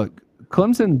mean, look,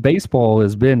 Clemson baseball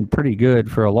has been pretty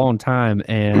good for a long time,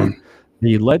 and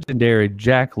the legendary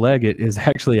Jack Leggett is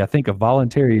actually, I think, a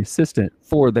voluntary assistant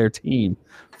for their team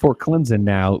for Clemson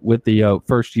now with the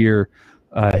first-year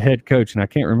head coach, and I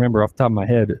can't remember off the top of my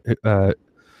head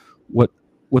what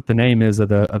the name is of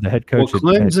the head coach. Well,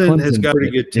 Clemson has got a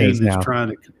pretty good team that's trying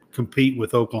to compete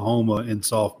with Oklahoma in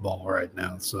softball right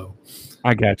now. So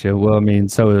I got you. Well, I mean,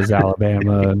 so is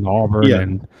Alabama and Auburn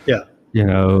and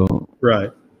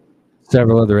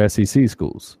several other SEC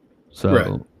schools.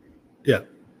 So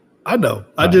I know.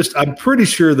 I'm pretty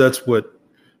sure that's what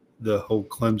the whole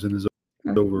Clemson is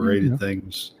overrated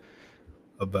things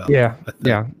about. Yeah.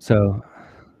 So,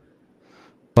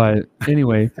 but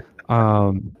anyway,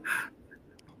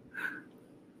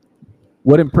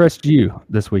 what impressed you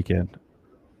this weekend?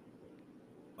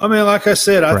 I mean, like I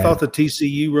said, I thought the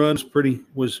TCU run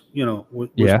was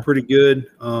pretty good.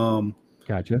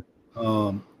 Gotcha.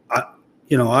 I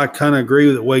kind of agree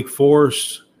with Wake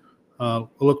Forest.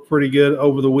 looked pretty good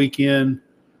over the weekend.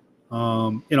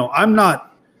 I'm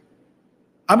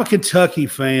a Kentucky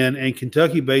fan, and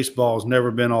Kentucky baseball has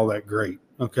never been all that great.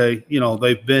 Okay,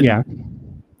 they've been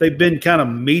kind of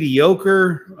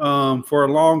mediocre for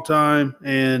a long time,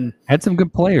 and had some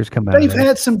good players come out. They've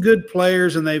had some good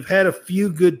players, and they've had a few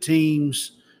good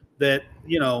teams that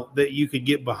you could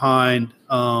get behind,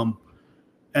 and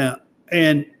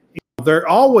they're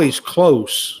always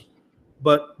close.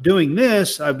 But doing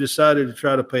this, I've decided to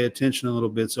try to pay attention a little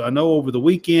bit. So I know over the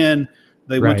weekend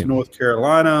they went to North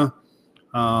Carolina.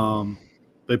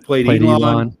 They played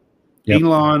Elon. Yep.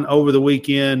 Elon over the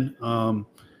weekend.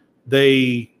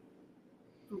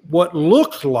 What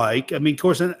looked like, of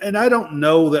course, and I don't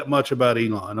know that much about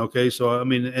Elon. Okay, so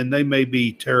and they may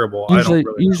be terrible.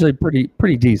 Usually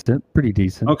pretty decent.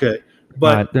 Okay,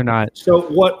 but they're not. So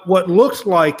what looks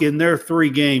like in their 3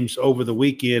 games over the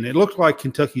weekend, it looked like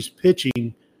Kentucky's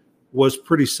pitching was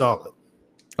pretty solid.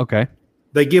 Okay,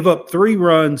 they give up 3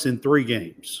 runs in 3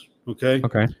 games. Okay,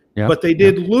 yeah, but they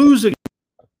did lose a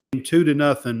game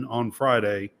 2-0 on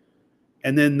Friday,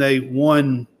 and then they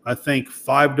won, I think,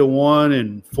 5-1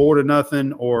 and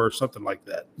 4-0 or something like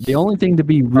that. The only thing to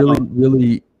be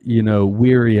really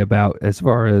weary about as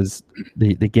far as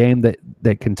the game that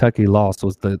Kentucky lost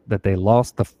was that they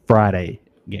lost the Friday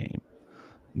game.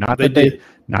 Not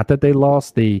that they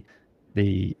lost the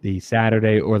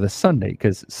Saturday or the Sunday,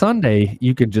 because Sunday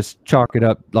you can just chalk it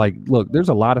up like, look, there's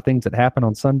a lot of things that happen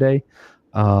on Sunday.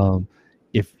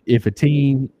 If a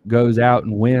team goes out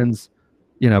and wins,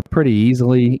 pretty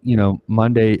easily,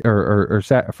 Monday or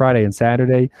Friday and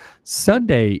Saturday,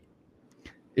 Sunday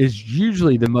is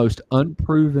usually the most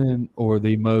unproven or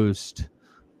the most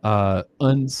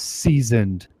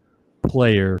unseasoned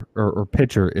player or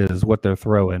pitcher is what they're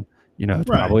throwing. It's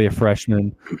probably a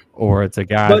freshman, or it's a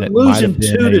guy that losing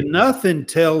 2-0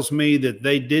 tells me that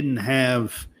they didn't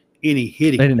have any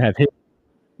hitting. They didn't have hit.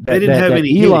 They didn't have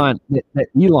any Elon. That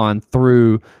Elon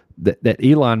threw. That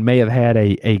Elon may have had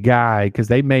a guy, because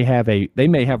they may have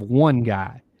one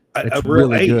guy that's a real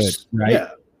really ace. Good, right?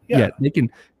 Yeah, they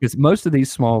can, because most of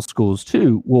these small schools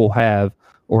too will have,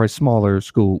 or a smaller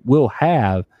school will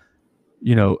have,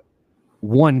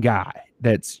 one guy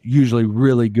that's usually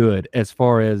really good as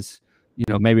far as,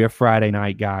 maybe a Friday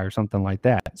night guy or something like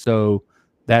that. So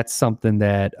that's something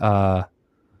that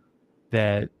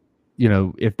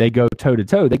if they go toe to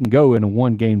toe, they can go in a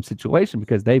 1-game situation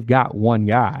because they've got one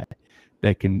guy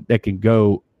that can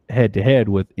go head to head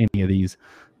with any of these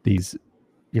P5,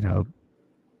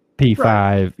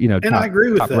 right. And top, I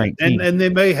agree with that. And they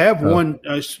may have one,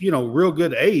 real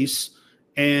good ace,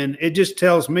 and it just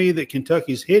tells me that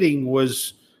Kentucky's hitting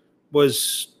was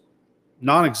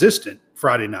non-existent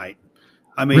Friday night.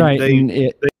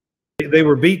 They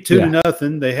were beat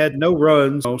 2-0. They had no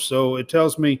runs, so it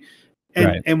tells me,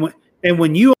 and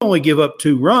when you only give up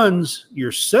 2 runs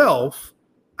yourself,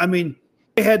 they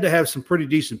had to have some pretty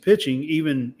decent pitching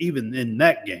even in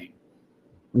that game.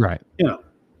 Right. You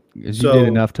did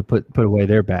enough to put away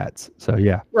their bats. So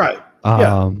yeah. Right.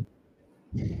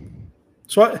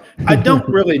 So I don't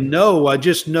really know. I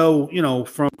just know,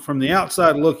 from the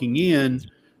outside looking in,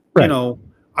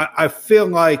 I feel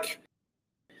like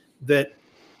that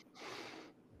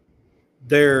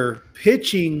their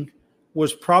pitching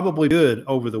was probably good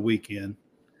over the weekend.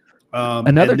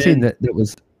 Another team that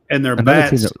was, and their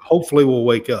bats hopefully will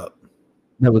wake up.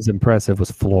 That was impressive was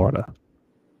Florida.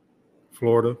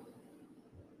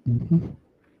 Mm-hmm.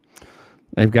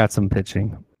 They've got some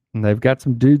pitching, and they've got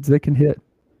some dudes that can hit.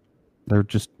 They're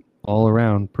just all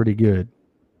around pretty good.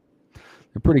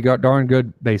 They're pretty darn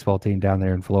good baseball team down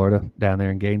there in Florida, down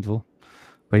there in Gainesville.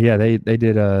 But yeah, they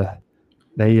did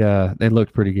they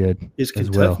looked pretty good. Is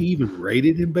Kentucky even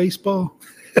rated in baseball?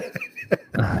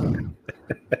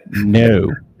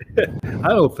 No. I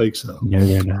don't think so. No,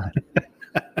 they're not.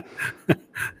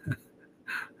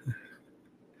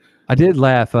 I did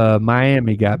laugh.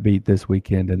 Miami got beat this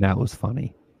weekend, and that was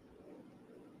funny.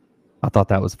 I thought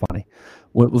that was funny.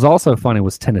 What was also funny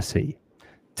was Tennessee.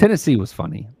 Tennessee was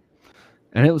funny.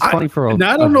 And it was funny for a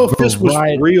I don't know if this was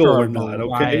real or not. Okay,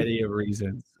 variety of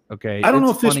reasons. Okay, I don't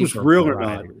know if this was real or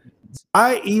not.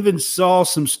 I even saw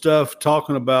some stuff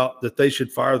talking about that they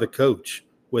should fire the coach,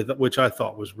 which I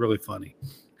thought was really funny.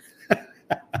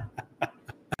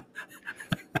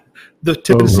 The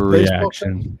Tennessee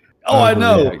overreaction. I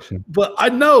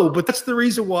know, but that's the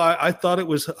reason why I thought it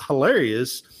was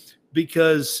hilarious,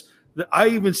 because I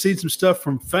even seen some stuff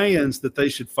from fans that they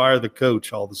should fire the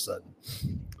coach all of a sudden.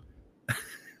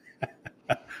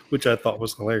 Which I thought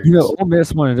was hilarious. Ole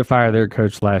Miss wanted to fire their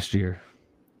coach last year.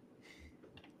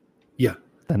 Yeah.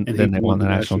 Then they won the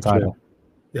national title.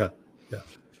 Yeah.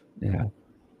 Yeah.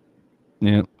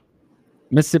 Yeah.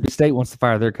 Mississippi State wants to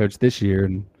fire their coach this year,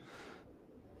 and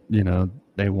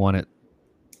they won it,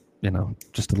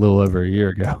 just a little over a year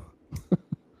ago.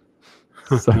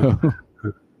 So,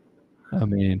 I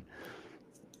mean,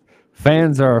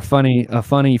 fans are a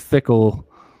funny, fickle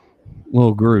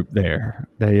little group there.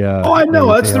 They I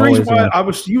know. That's the reason why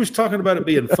you was talking about it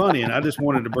being funny, and I just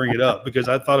wanted to bring it up because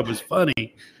I thought it was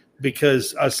funny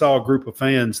because I saw a group of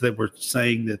fans that were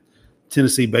saying that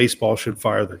Tennessee baseball should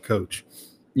fire their coach.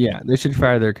 Yeah, they should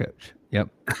fire their coach. Yep.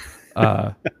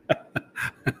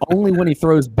 Only when he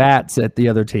throws bats at the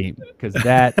other team, because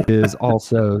that is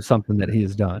also something that he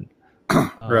has done.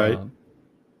 Right.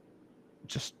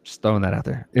 Just throwing that out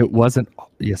there. It wasn't.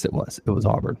 Yes, it was. It was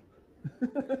Auburn.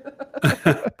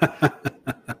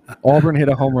 Auburn hit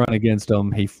a home run against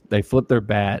them. They flipped their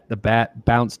bat. The bat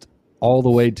bounced all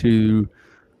the way to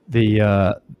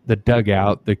the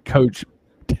dugout. The coach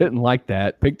didn't like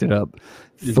that. Picked it up,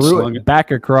 threw it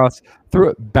back across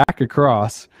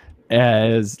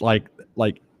as like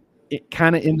it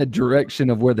kind of in the direction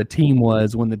of where the team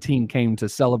was when the team came to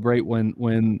celebrate when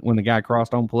the guy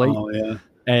crossed home plate. Oh yeah.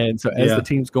 And so as the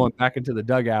team's going back into the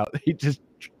dugout, he just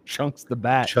chunks the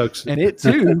bat, and it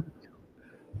too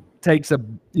takes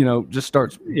just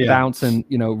starts bouncing,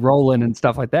 rolling and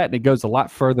stuff like that. And it goes a lot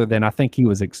further than I think he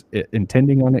was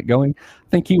intending on it going. I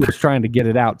think he was trying to get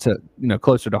it out to,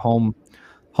 closer to home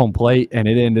plate, and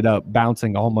it ended up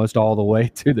bouncing almost all the way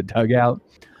to the dugout.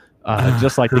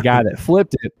 Just like the guy that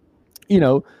flipped it,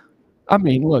 I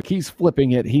mean, look, he's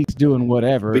flipping it. He's doing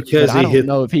whatever. Because I don't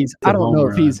know if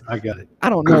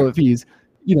he's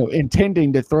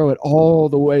intending to throw it all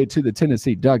the way to the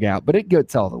Tennessee dugout, but it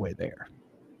gets all the way there.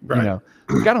 Right.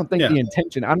 I don't think the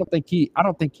intention. I don't think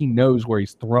he knows where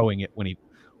he's throwing it when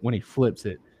he flips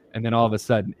it, and then all of a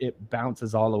sudden it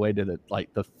bounces all the way to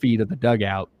the feet of the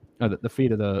dugout, or the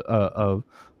feet of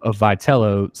of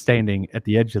Vitello standing at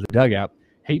the edge of the dugout.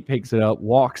 He picks it up,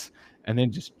 walks, and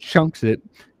then just chunks it.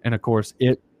 And of course,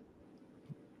 it,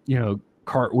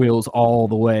 cartwheels all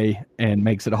the way and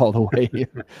makes it all the way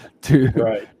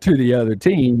to the other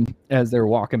team as they're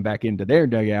walking back into their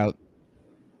dugout.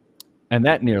 And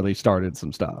that nearly started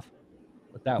some stuff.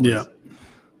 But that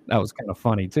was kind of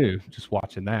funny too. Just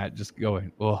watching that, just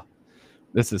going, well,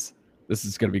 this is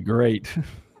going to be great.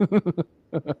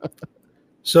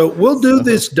 So we'll do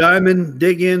this Diamond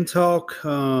Dig In talk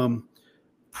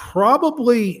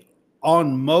probably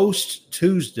on most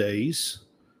Tuesdays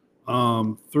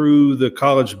through the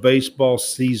college baseball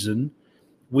season.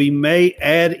 We may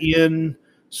add in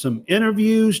some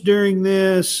interviews during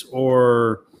this,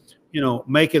 or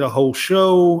make it a whole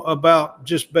show about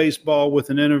just baseball with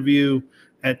an interview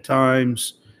at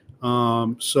times.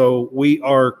 So we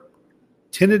are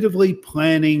tentatively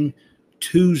planning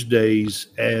Tuesdays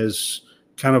as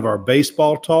kind of our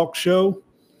baseball talk show.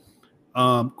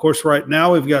 Of course, right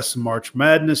now we've got some March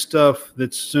Madness stuff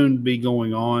that's soon to be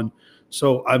going on.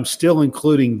 So I'm still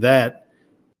including that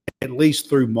at least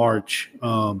through March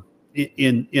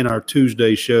in our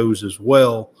Tuesday shows as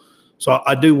well. So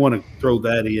I do want to throw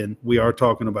that in. We are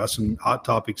talking about some hot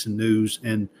topics and news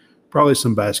and probably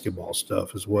some basketball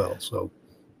stuff as well. So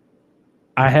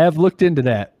I have looked into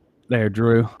that there,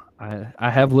 Drew. I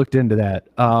have looked into that.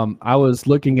 I was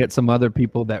looking at some other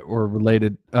people that were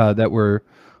related, that were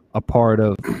a part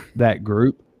of that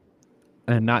group,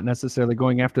 and not necessarily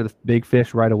going after the big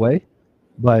fish right away,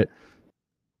 but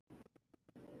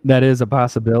that is a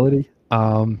possibility.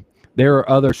 There are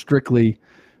other strictly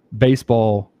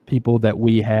baseball people that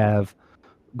we have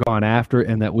gone after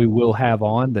and that we will have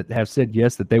on that have said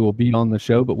yes, that they will be on the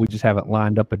show, but we just haven't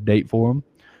lined up a date for them.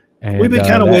 And we've been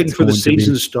kind of waiting for the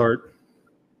season to start.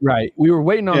 Right. We were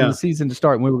waiting on the season to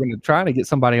start, and we were going to try to get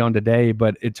somebody on today,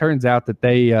 but it turns out that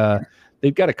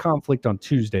they've got a conflict on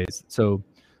Tuesdays. So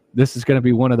this is going to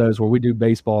be one of those where we do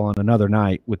baseball on another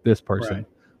night with this person.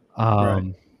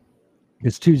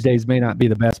 Because Tuesdays may not be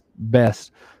the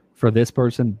best for this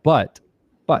person, but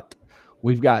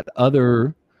we've got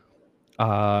other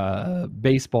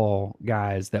baseball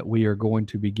guys that we are going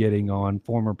to be getting on,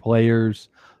 former players.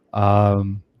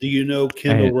 Do you know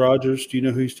Kendall Rogers? Do you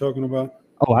know who he's talking about?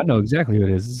 Oh, I know exactly who it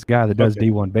is. This is a guy that does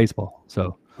D1 baseball.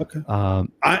 So okay.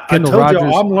 I told Rogers,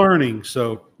 you I'm learning.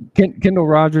 So Kendall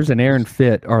Rogers and Aaron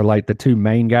Fitt are like the two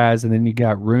main guys, and then you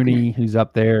got Rooney who's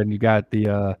up there, and you got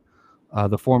the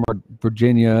former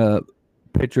Virginia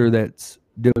pitcher that's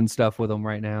doing stuff with them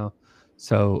right now.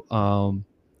 So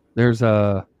there's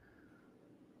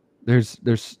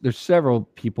several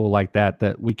people like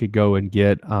that we could go and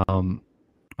get.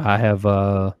 I have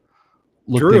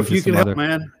Drew, if you can help,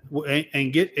 man,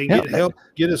 and get help,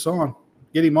 get us on.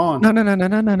 Get him on.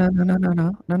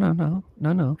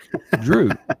 No. Drew,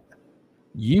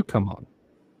 you come on.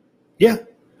 Yeah.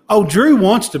 Oh, Drew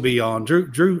wants to be on.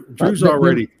 Drew's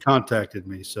already contacted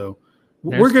me, so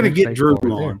we're going to get Drew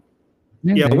on.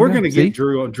 Yeah, we're going to get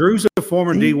Drew on. Drew's a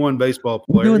former D1 baseball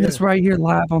player. We're doing this right here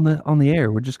live on the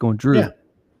air. We're just going, Drew,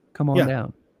 come on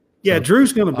down. Yeah, so,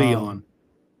 Drew's going to be on.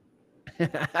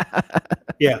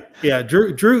 Yeah.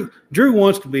 Drew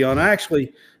wants to be on.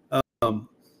 Actually,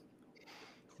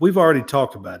 we've already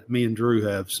talked about it. Me and Drew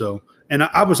have. So, and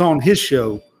I was on his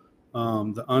show,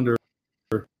 the Under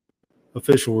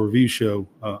Official Review show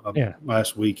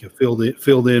last week. I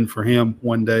filled in for him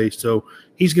one day, so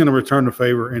he's going to return the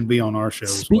favor and be on our show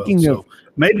as well. So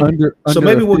maybe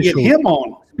we'll get him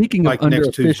on. Speaking of under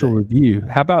official review,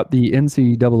 how about the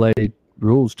NCAA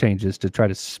rules changes to try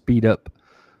to speed up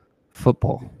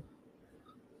football?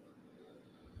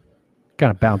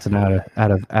 Kind of bouncing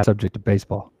out of subject of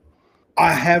baseball.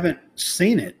 I haven't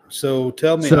seen it, so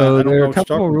tell me. So there are a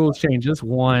couple of rules changes.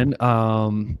 One,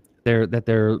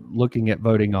 they're looking at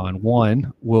voting on.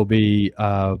 One will be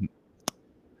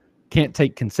can't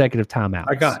take consecutive timeouts.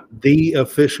 I got the under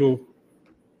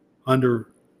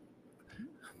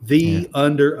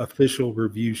official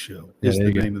review show is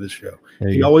the name of the show.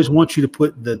 He always wants you to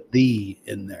put the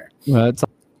in there. Well, it's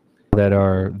that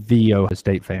are the Ohio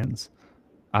State fans.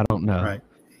 I don't know. Right.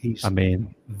 The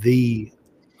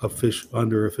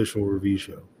under official review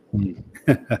show.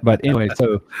 But anyway,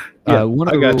 so one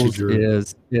of the rules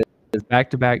is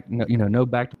back-to-back, no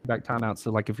back-to-back timeouts.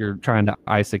 So like if you're trying to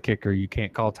ice a kicker, you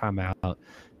can't call timeout.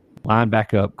 Line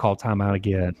back up, call timeout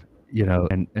again,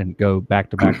 and go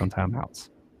back-to-back on timeouts.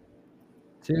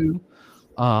 Two,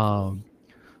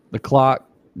 the clock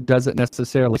doesn't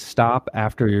necessarily stop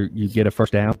after you get a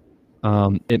first down.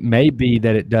 It may be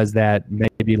that it does that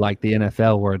maybe like the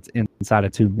NFL where it's inside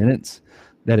of 2 minutes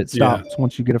that it stops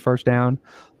once you get a first down.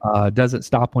 Doesn't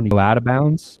stop when you go out of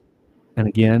bounds. And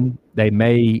again, they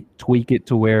may tweak it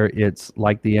to where it's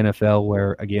like the NFL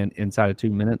where, again, inside of 2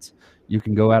 minutes, you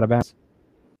can go out of bounds.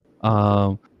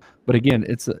 But again,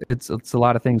 it's a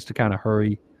lot of things to kind of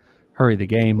hurry the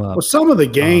game up. Well, some of the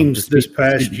games this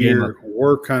past year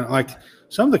were kind of like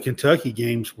some of the Kentucky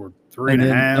games were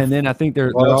 3.5. And then I think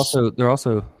they're also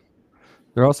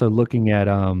looking at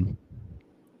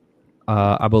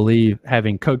I believe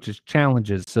having coaches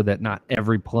challenges so that not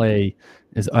every play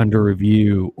is under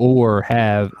review or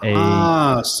have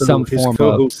some form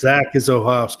of. Zach is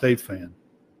Ohio State fan.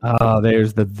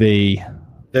 There's the.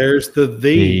 There's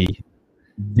the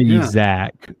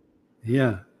Zach.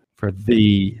 Yeah. For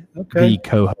the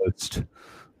co-host.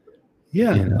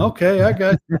 Yeah. Okay, I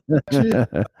got you.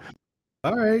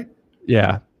 All right.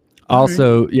 Yeah.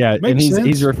 Also, and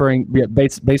he's referring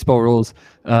baseball rules.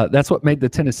 That's what made the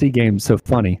Tennessee games so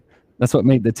funny. That's what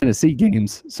made the Tennessee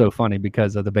games so funny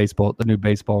because of the new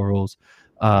baseball rules.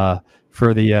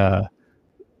 For the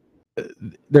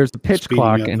there's a pitch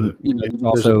clock and there's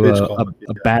also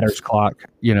a batter's clock.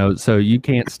 So you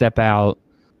can't step out.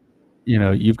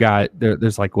 You've got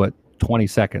there's like 20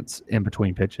 seconds in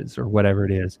between pitches or whatever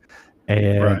it is,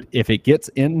 and if it gets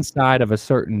inside of a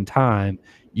certain time,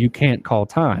 you can't call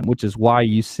time, which is why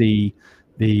you see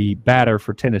the batter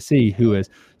for Tennessee who is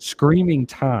screaming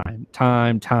time,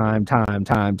 and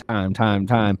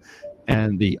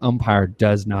the umpire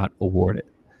does not award it.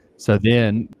 So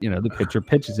then, the pitcher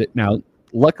pitches it. Now,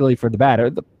 luckily for the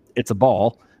batter, it's a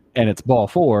ball, and it's ball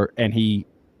 4, and he,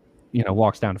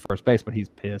 walks down to first base, but he's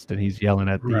pissed and he's yelling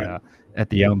at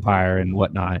the umpire and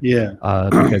whatnot. Yeah,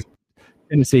 because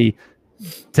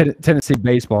Tennessee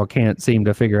baseball can't seem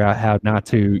to figure out how not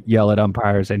to yell at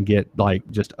umpires and get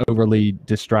just overly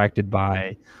distracted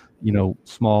by,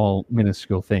 small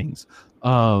minuscule things.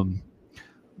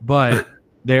 But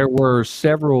there were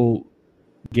several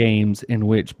games in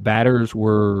which batters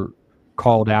were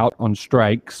called out on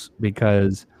strikes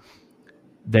because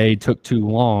they took too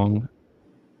long,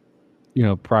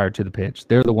 prior to the pitch.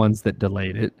 They're the ones that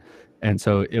delayed it. And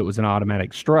so it was an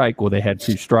automatic strike. Well, they had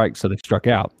 2 strikes, so they struck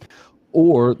out.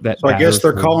 Or that. So I guess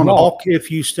they're calling balk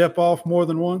if you step off more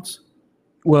than once.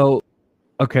 Well,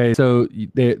 okay. So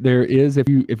there is if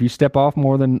you step off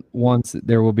more than once,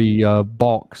 there will be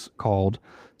balks called.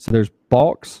 So there's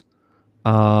balks.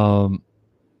 I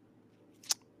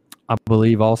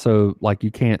believe also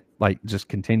you can't just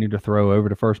continue to throw over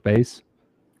to first base.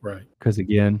 Right. Because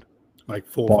again,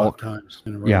 4 or 5 times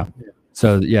in a row. Yeah.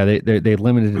 So they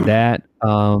limited that.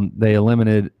 They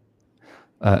eliminated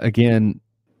again.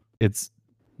 It's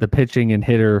the pitching and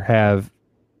hitter have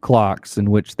clocks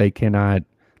in which they cannot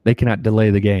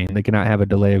delay the game. They cannot have a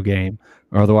delay of game,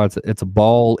 or otherwise it's a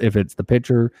ball if it's the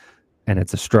pitcher, and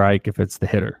it's a strike if it's the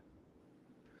hitter.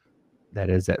 that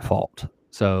is at fault.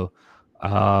 So,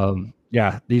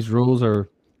 these rules are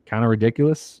kind of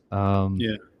ridiculous.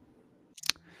 Yeah.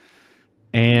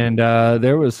 And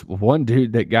there was one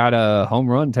dude that got a home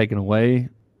run taken away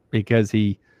because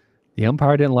the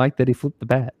umpire didn't like that he flipped the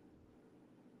bat.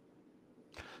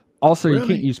 Also, Really? you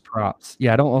can't use props.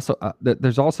 Yeah, I don't also.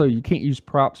 There's also you can't use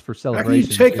props for celebration. How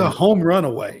can you take a home run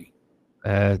away?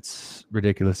 It's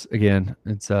ridiculous. Again,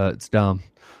 it's dumb.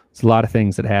 It's a lot of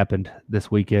things that happened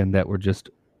this weekend that were just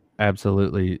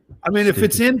absolutely. I mean, stupid. if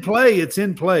it's in play, it's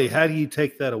in play. How do you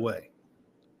take that away?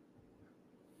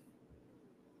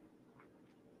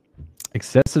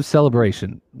 Excessive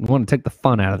celebration. You want to take the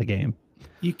fun out of the game.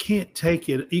 You can't take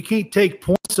it. You can't take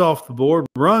points off the board,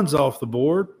 runs off the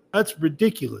board. That's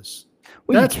ridiculous.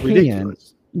 Well, That's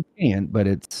ridiculous. You can, but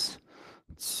it's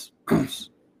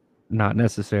not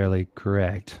necessarily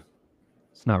correct.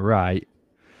 It's not right.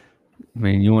 I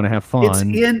mean, you want to have fun.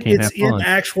 It's in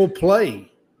actual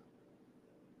play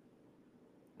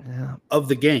of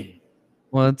the game.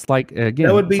 Well, it's like again.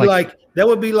 That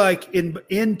would be like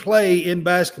in play in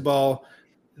basketball,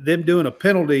 them doing a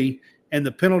penalty, and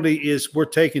the penalty is we're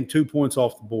taking 2 points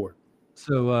off the board.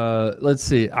 So let's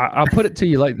see. I'll put it to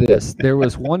you like this: there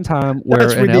was one time where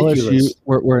an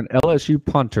LSU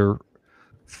punter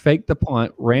faked the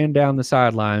punt, ran down the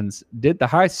sidelines, did the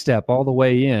high step all the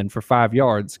way in for 5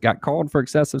 yards, got called for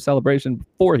excessive celebration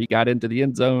before he got into the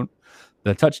end zone.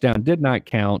 The touchdown did not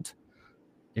count.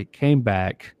 It came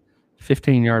back.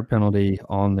 15-yard penalty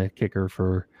on the kicker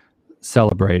for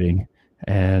celebrating.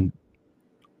 And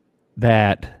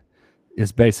that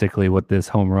is basically what this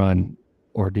home run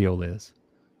ordeal is.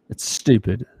 It's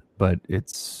stupid, but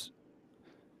it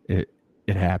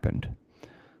happened.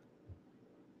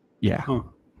 Yeah. Huh.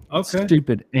 Okay.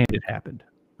 Stupid, and it happened.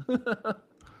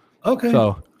 Okay.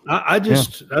 So I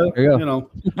just,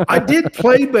 I did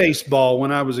play baseball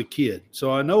when I was a kid.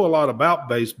 So I know a lot about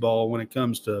baseball when it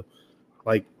comes to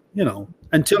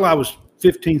until I was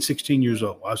 15, 16 years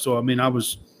old. So, I mean, I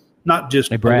was not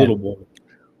just a little boy.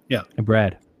 Yeah. Hey,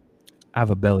 Brad, I have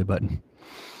a belly button.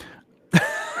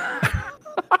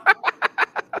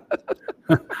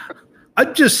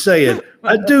 I'm just saying,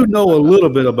 I do know a little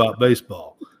bit about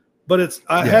baseball, but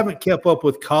I haven't kept up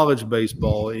with college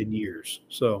baseball in years.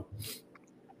 So,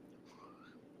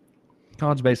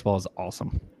 college baseball is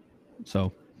awesome.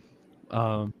 So,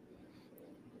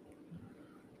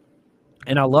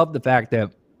 and I love the fact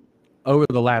that over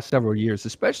the last several years,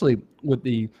 especially with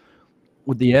the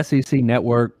SEC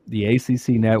network, the ACC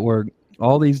network,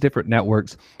 all these different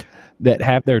networks that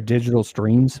have their digital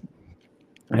streams,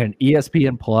 and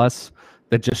ESPN Plus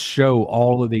that just show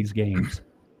all of these games,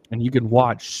 and you can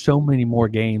watch so many more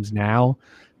games now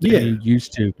than you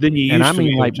used to. And I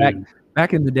mean, like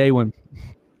back in the day when,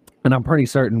 and I'm pretty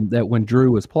certain that when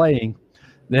Drew was playing,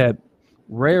 that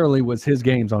rarely was his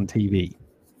games on TV.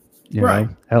 You know,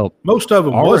 hell, most of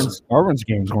them Auburn's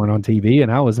games weren't on TV,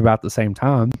 and I was about the same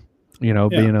time, being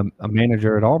a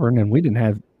manager at Auburn, and we didn't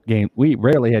have we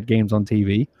rarely had games on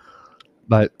TV.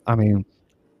 But I mean,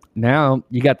 now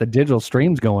you got the digital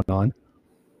streams going on,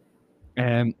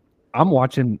 and I'm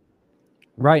watching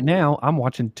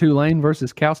Tulane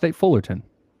versus Cal State Fullerton,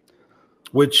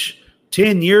 which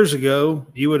 10 years ago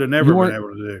you would have never been able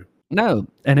to do. No,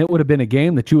 and it would have been a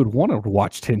game that you would want to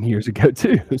watch 10 years ago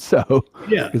too. So,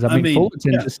 because I mean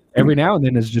Fullerton just every now and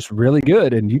then is just really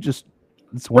good, and it's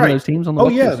one of those teams on the. Oh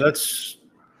yeah, that's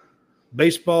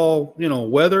baseball,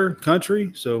 weather,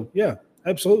 country. So yeah,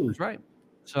 absolutely, that's right.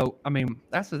 So I mean,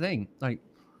 that's the thing. Like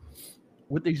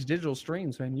with these digital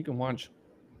streams, man, you can watch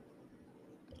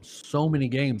so many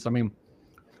games. I mean,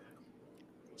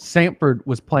 Samford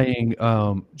was playing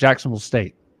Jacksonville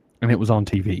State, and it was on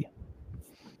TV.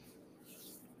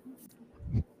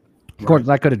 Of course,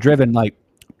 I could have driven like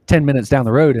 10 minutes down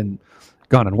the road and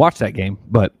gone and watched that game,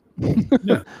 but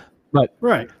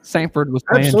Samford was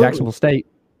playing Jacksonville State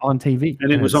on TV,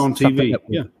 and it was on TV.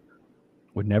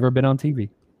 Would never have been on TV.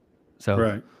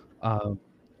 So,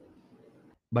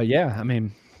 but yeah, I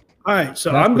mean, all right.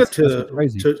 So I'm going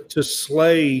to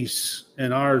Slay's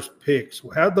and ours picks.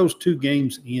 How'd those two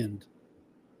games end?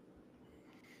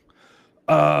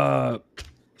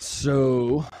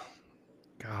 So.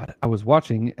 God, I was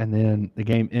watching, and then the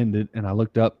game ended, and I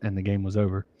looked up, and the game was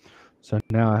over. So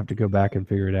now I have to go back and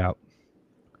figure it out.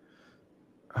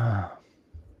 I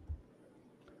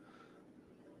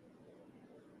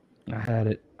had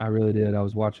it. I really did. I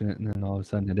was watching it, and then all of a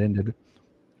sudden it ended,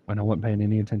 and I wasn't paying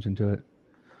any attention to it.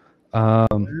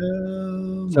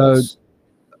 So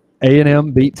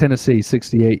A&M beat Tennessee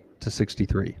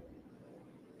 68-63.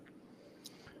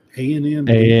 A&M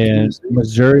and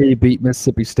Missouri beat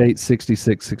Mississippi State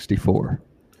 66-64.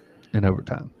 in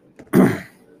overtime.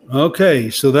 Okay,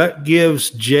 so that gives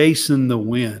Jason the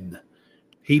win.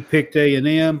 He picked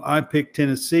A&M, I picked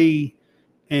Tennessee,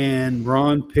 and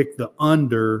Ron picked the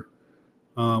under,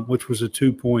 which was a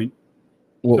 2-point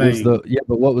thing.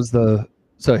 But what was the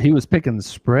 – so he was picking the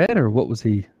spread or what was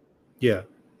he? Yeah.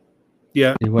 He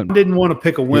Ron didn't want to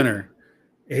pick a winner.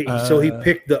 So he Uh,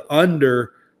 picked the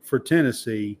under for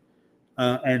Tennessee,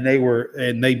 and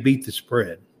they beat the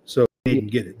spread. So he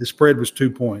didn't get it. The spread was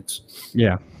 2 points.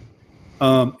 Yeah.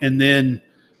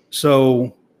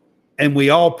 And we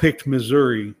all picked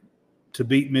Missouri to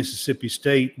beat Mississippi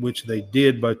State, which they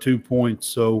did by 2 points.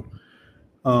 So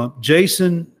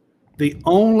Jason, the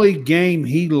only game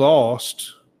he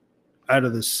lost out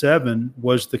of the 7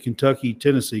 was the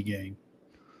Kentucky-Tennessee game.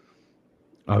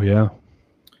 Oh, yeah.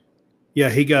 Yeah,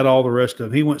 he got all the rest of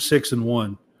them. He went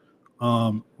 6-1.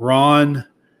 Ron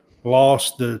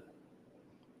lost the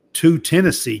 2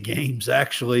 Tennessee games,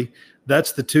 actually.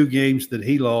 That's the 2 games that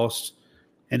he lost,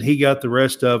 and he got the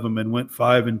rest of them and went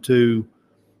 5-2.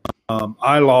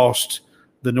 I lost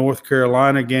the North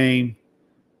Carolina game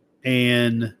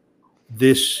and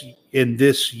this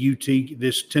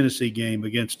Tennessee game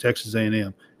against Texas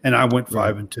A&M, and I went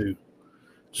 5-2.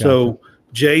 So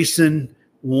Jason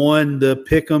won the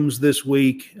Pick'ems this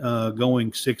week,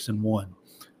 going 6-1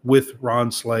 with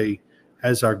Ron Slay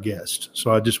as our guest.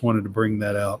 So I just wanted to bring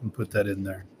that out and put that in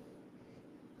there.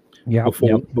 Yeah.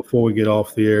 Before we get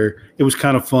off the air, it was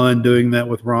kind of fun doing that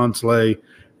with Ron Slay,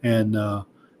 and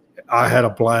I had a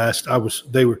blast.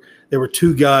 There were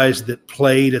 2 guys that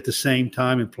played at the same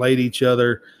time and played each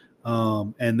other,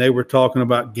 and they were talking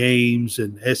about games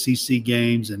and SEC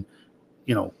games, and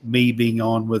me being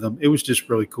on with them. It was just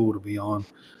really cool to be on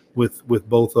with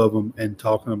both of them and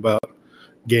talking about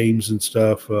games and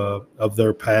stuff of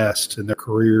their past and their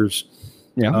careers.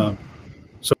 Yeah.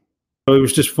 So it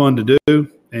was just fun to do,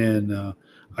 and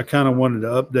I kind of wanted to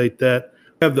update that.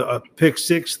 I have the pick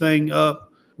 6 thing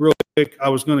up real quick. I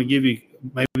was going to give you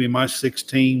maybe my 6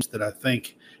 teams that I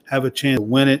think have a chance to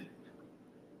win it.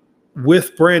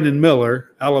 With Brandon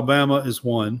Miller, Alabama is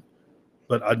 1,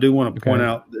 but I do want to point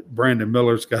out that Brandon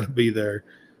Miller's got to be there.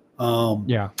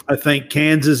 I think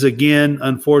Kansas, again,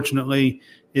 unfortunately,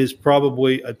 is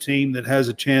probably a team that has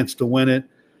a chance to win it.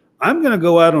 I'm going to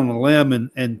go out on a limb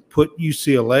and put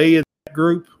UCLA in that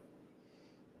group.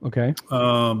 Okay.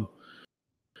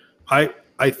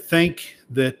 I think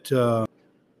that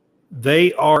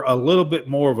they are a little bit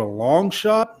more of a long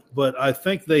shot, but I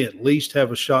think they at least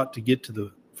have a shot to get to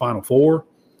the Final Four,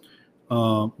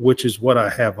 which is what I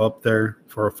have up there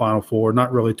for a Final Four.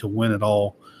 Not really to win it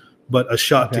all, but a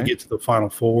shot to get to the Final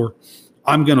Four.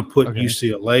 I'm going to put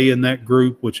UCLA in that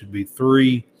group, which would be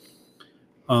 3.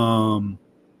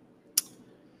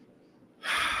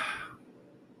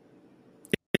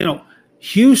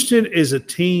 Houston is a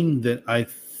team that I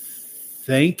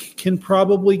think can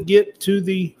probably get to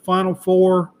the Final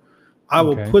Four. I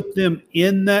will put them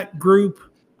in that group.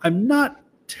 I'm not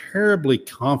terribly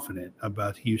confident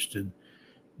about Houston.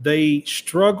 They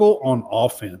struggle on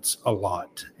offense a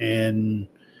lot, and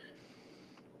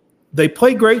they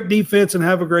play great defense and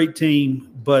have a great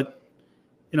team. But,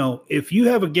 if you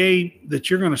have a game that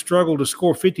you're going to struggle to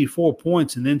score 54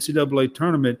 points in the NCAA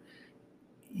tournament,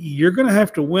 you're going to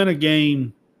have to win a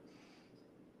game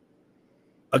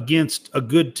against a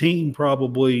good team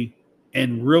probably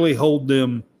and really hold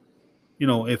them,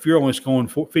 if you're only scoring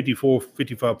 54,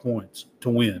 55 points to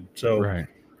win. So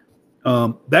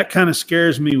that kind of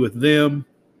scares me with them.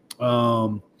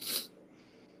 I'm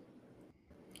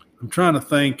trying to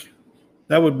think.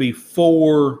 That would be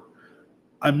 4.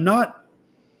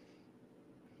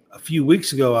 A few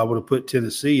weeks ago, I would have put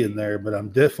Tennessee in there, but I'm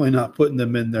definitely not putting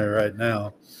them in there right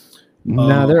now.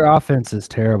 No, their offense is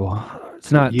terrible.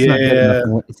 It's not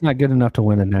good enough to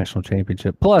win a national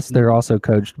championship. Plus, they're also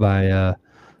coached by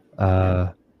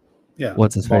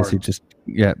what's his face?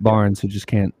 Barnes, who just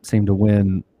can't seem to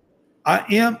win. I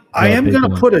am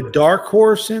going to put a dark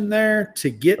horse in there to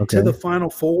get to the Final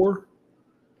Four.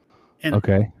 And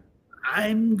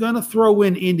I'm going to throw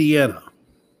in Indiana.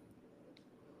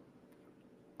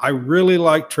 I really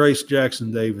like Trace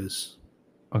Jackson Davis.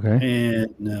 Okay.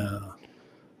 And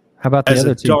how about the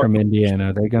other two from Indiana?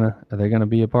 Are they gonna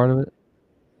be a part of it?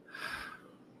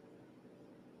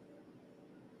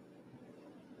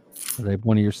 Are they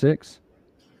one of your 6?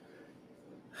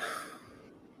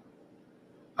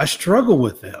 I struggle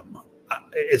with them.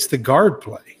 It's the guard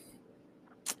play.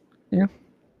 Yeah.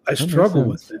 I struggle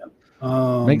with them.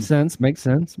 Makes sense.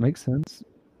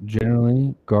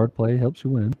 Generally, guard play helps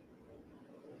you win.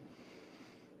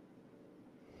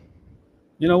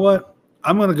 You know what?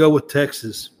 I'm going to go with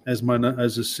Texas as a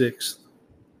 6th.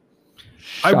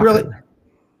 Shocker.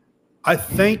 I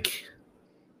think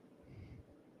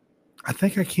I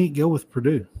can't go with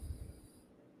Purdue.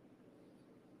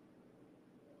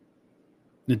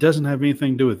 It doesn't have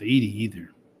anything to do with Edie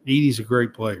either. Edie's a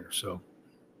great player, so.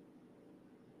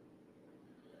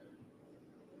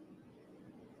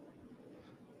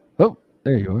 Oh,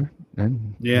 there you are.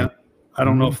 And yeah, I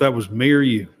don't know if that was me or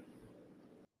you.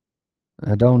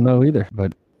 I don't know either,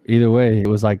 but either way, it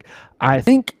was like, I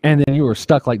think, and then you were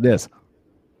stuck like this.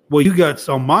 Well, you got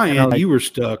on my end, you were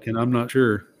stuck, and I'm not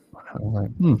sure. I was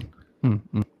like,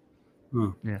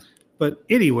 Yeah. But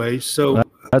anyway, so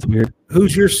that's weird.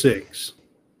 Who's your 6?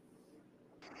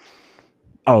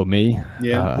 Oh, me?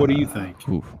 Yeah. What do you think?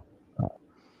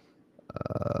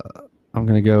 I'm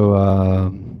gonna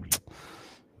go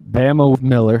Bama with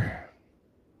Miller.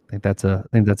 I think that's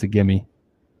a gimme.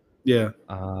 Yeah.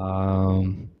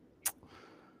 I'm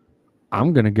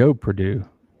gonna go Purdue.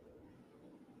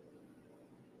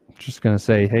 Just gonna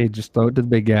say, hey, just throw it to the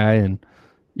big guy, and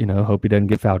hope he doesn't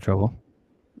get foul trouble.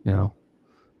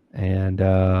 And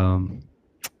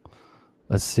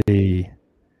let's see.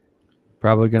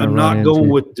 Probably gonna. I'm not going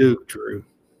with Duke, Drew.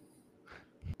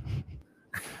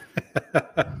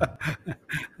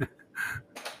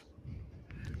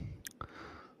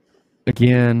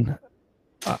 Again,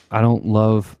 I don't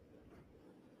love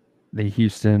the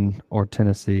Houston or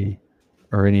Tennessee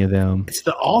or any of them. It's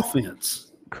the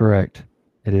offense. Correct.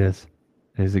 It is.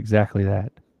 It is exactly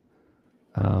that.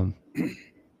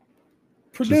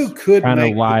 Purdue could kind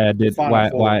make of why I did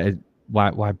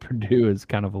why Purdue is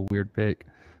kind of a weird pick.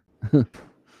 But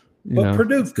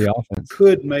Purdue the offense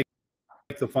could make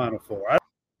the Final Four. I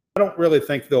don't really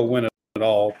think they'll win it at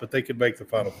all, but they could make the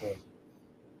Final Four.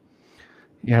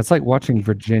 Yeah, it's like watching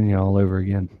Virginia all over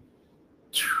again.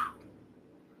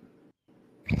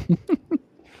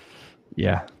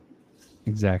 Yeah,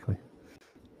 exactly.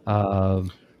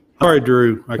 Sorry,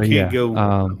 Drew. I can't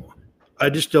go. I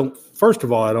just don't. First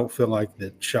of all, I don't feel like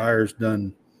that Shire's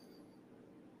done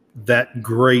that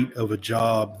great of a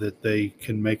job that they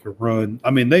can make a run. I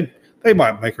mean, they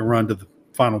might make a run to the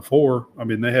Final Four. I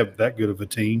mean, they have that good of a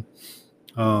team.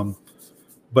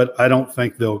 But I don't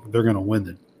think they're going to win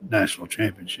the national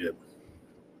championship.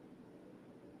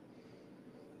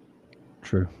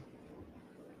 True.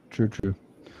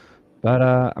 But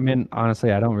I mean,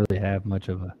 honestly, I don't really have much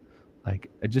of a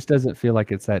it just doesn't feel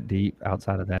like it's that deep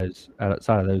outside of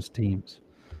those teams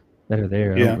that are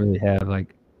there. Yeah. I don't really have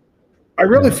I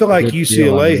really feel like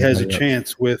UCLA has a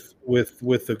chance with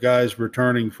the guys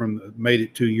returning made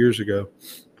it 2 years ago.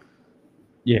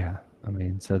 Yeah. I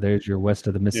mean, so there's your west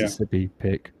of the Mississippi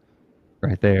pick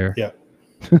right there. Yeah.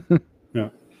 Yeah.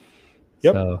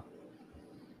 Yep. So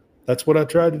that's what I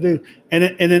tried to do.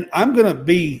 And then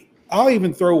I'll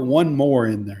even throw one more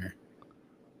in there.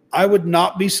 I would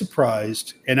not be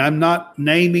surprised, and I'm not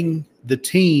naming the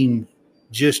team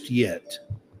just yet,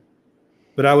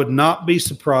 but I would not be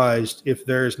surprised if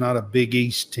there is not a Big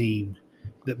East team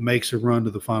that makes a run to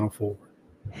the Final Four.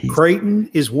 Creighton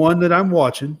is one that I'm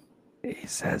watching. He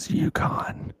says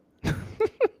UConn. Yeah,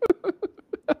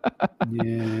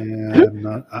 I'm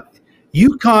not.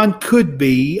 UConn could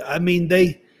be. I mean,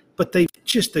 they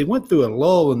went through a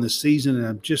lull in the season, and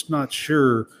I'm just not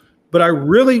sure. But I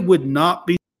really would not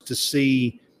be to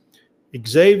see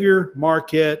Xavier,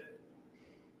 Marquette,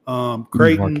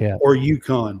 Creighton, or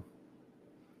UConn.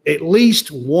 At least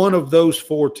one of those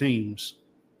 4 teams.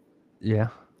 Yeah.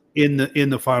 In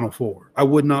the Final Four. I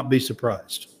would not be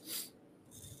surprised.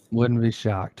 Wouldn't be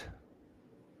shocked.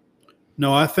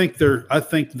 No, I think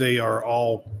they are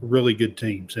all really good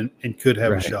teams and could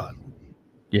have a shot.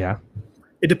 Yeah.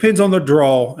 It depends on their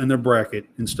draw and their bracket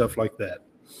and stuff like that.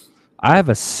 I have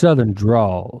a Southern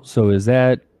draw, so does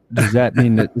that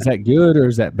mean is that good or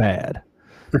is that bad?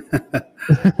 I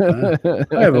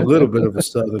have a little bit of a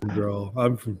Southern draw.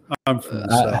 I'm from the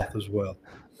South as well.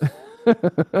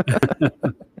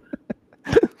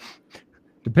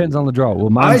 Depends on the draw. Well,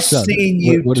 mine's Southern. Seen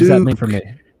you. What does that mean for me?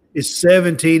 It's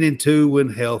 17-2 when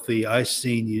healthy. I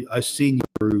seen you,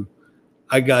 Drew.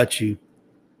 I got you.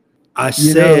 I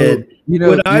said,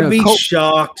 would I be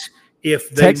shocked if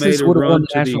they Texas made a would have run won the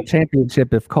national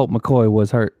championship if Colt McCoy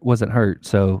wasn't hurt?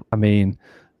 So I mean,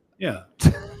 yeah,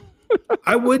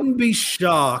 I wouldn't be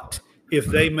shocked if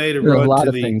they made a run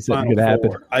to the Final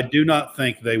Four. I do not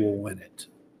think they will win it.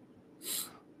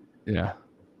 Yeah.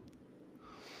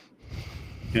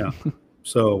 Yeah.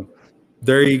 So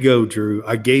there you go, Drew.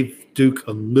 I gave Duke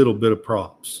a little bit of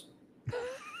props.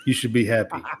 You should be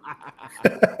happy.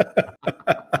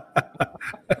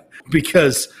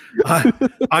 Because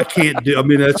I can't do. I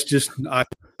mean, that's just I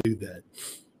can't do that.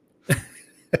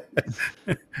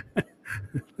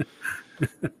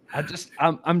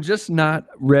 I'm just not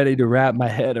ready to wrap my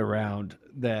head around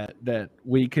that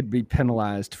we could be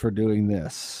penalized for doing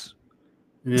this.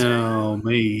 No,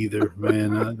 me either,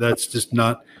 man. That's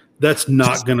not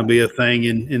going to be a thing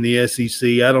in the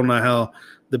SEC. I don't know how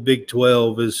the Big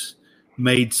 12 has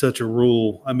made such a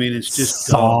rule. I mean, it's just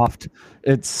soft.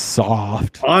 It's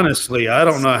soft. Honestly, I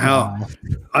don't know how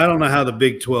the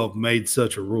Big 12 made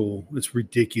such a rule. It's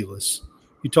ridiculous.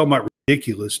 You talking about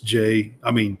ridiculous, Drew,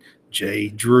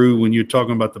 when you're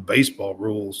talking about the baseball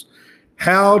rules.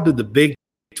 How did the Big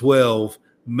 12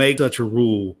 make such a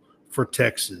rule for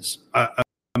Texas? I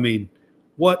mean,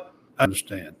 what? I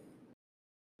understand.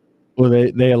 Well,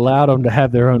 they allowed them to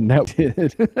have their own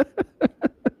network.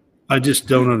 I just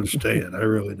don't understand. I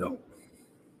really don't.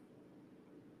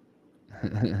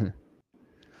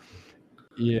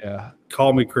 Yeah.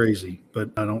 Call me crazy, but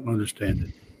I don't understand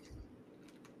it.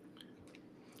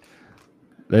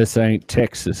 This ain't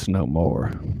Texas no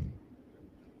more.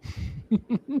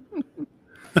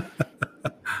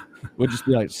 We'll just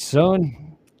be like,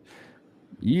 son,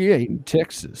 you ain't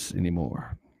Texas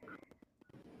anymore.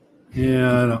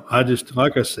 Yeah, I just,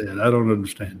 like I said, I don't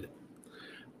understand it.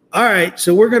 All right,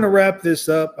 so we're going to wrap this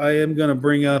up. I am going to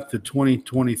bring up the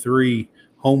 2023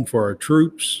 Home for Our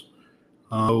Troops.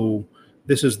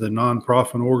 This is the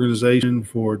nonprofit organization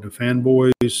for the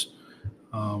fanboys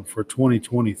for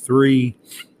 2023.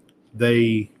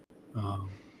 They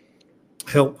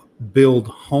help build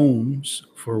homes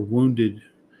for wounded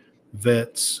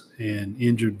vets and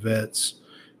injured vets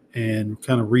and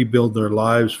kind of rebuild their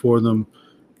lives for them.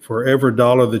 For every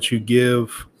dollar that you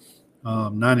give,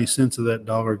 90 cents of that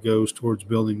dollar goes towards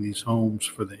building these homes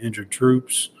for the injured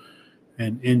troops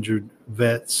and injured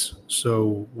vets.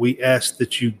 So we ask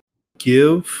that you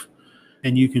give,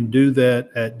 and you can do that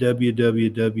at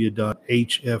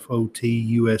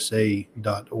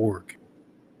www.hfotusa.org.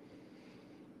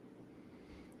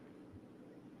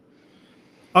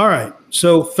 All right.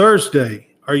 So Thursday,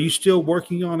 are you still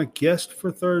working on a guest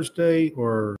for Thursday,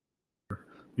 or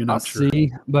you're not sure? I'll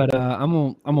see, but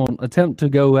I'm gonna attempt to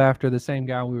go after the same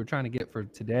guy we were trying to get for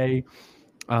today.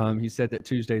 He said that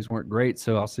Tuesdays weren't great,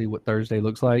 so I'll see what Thursday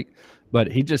looks like. But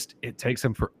it takes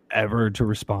him forever to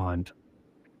respond.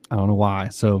 I don't know why.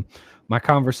 So my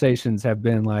conversations have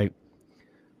been like,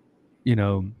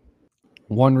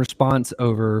 one response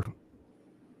over,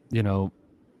 4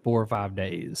 or 5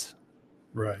 days.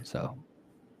 Right. So.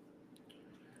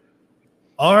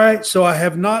 All right. So I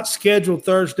have not scheduled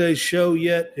Thursday's show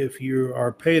yet. If you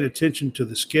are paying attention to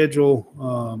the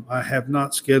schedule, I have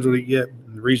not scheduled it yet.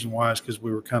 And the reason why is because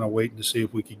we were kind of waiting to see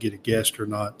if we could get a guest or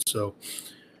not. So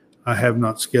I have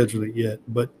not scheduled it yet.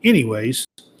 But anyways.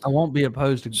 I won't be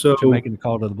opposed to making the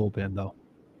call to the bullpen, though.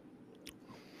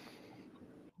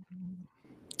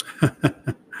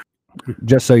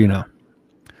 Just so you know,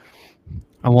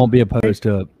 I won't be opposed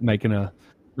to making a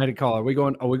call. Are we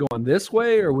going this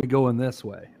way or are we going this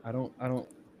way? I don't know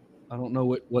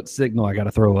what signal I got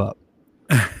to throw up.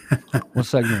 What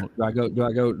signal do I go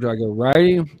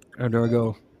righty or do I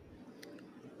go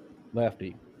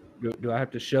lefty? Do I have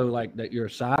to show like that you're a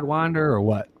sidewinder or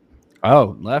what?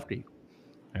 Oh, lefty.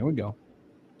 There we go.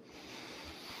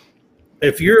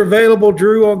 If you're available,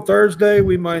 Drew, on Thursday,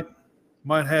 we might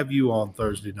have you on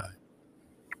Thursday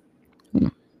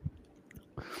night.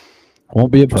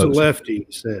 Won't be opposed. It's a lefty,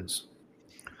 he says.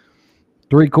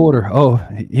 3/4. Oh,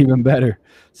 even better.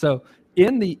 So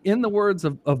in the words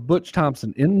of Butch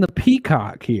Thompson, in the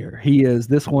peacock here, he is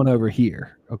this one over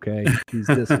here. Okay. He's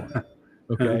this one.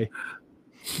 Okay.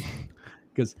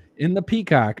 Because in the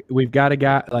peacock, we've got a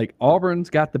guy like Auburn's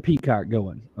got the peacock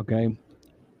going, okay,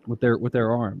 with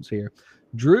their arms here.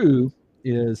 Drew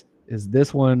is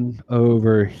this one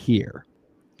over here.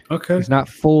 Okay. He's not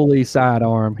fully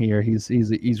sidearm here.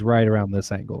 He's right around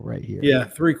this angle right here. Yeah,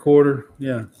 3/4.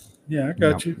 Yeah. Yeah, I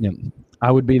got you. Yeah.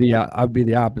 I would be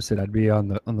the opposite. I'd be on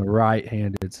the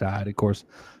right-handed side. Of course,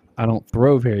 I don't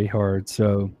throw very hard,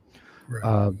 so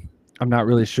right. I'm not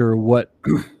really sure what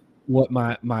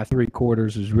my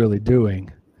 3/4 is really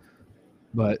doing.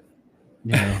 But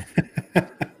I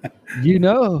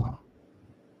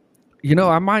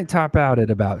might top out at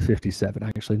about 57.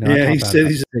 Actually, no. Yeah, he said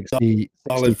he's 60,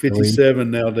 solid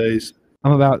 57 nowadays.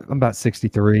 I'm about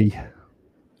 63.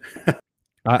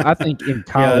 I think in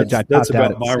college I topped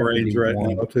out at my range right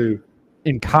now too.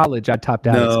 In college I topped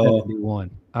out at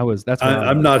 71.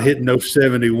 I'm not hitting no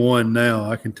 71 now.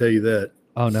 I can tell you that.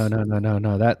 Oh no.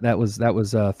 That was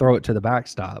throw it to the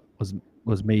backstop was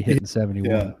me hitting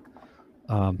 71.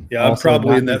 Yeah, I'm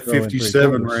probably in that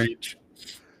 57 range.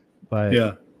 But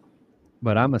yeah.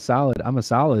 But I'm a solid,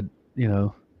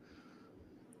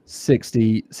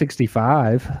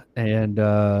 65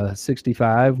 and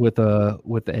 65 with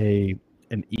an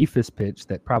ephus pitch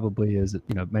that probably is,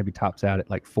 maybe tops out at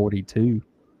like 42.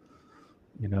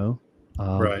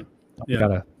 Right. Yeah.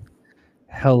 Got a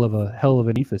hell of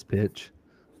an ephus pitch,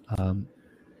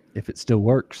 if it still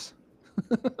works.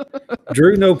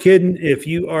 Drew, no kidding. If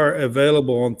you are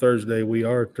available on Thursday, we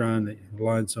are trying to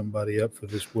line somebody up for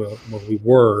this. Well, we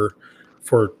were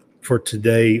for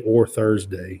today or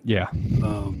Thursday. Yeah.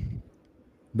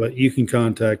 But you can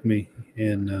contact me,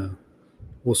 and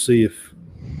we'll see if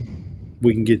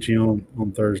we can get you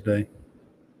on Thursday.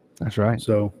 That's right.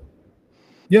 So,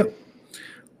 yep.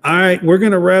 All right, we're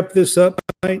going to wrap this up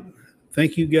tonight.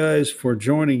 Thank you guys for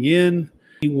joining in.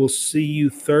 We will see you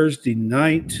Thursday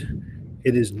night.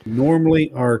 It is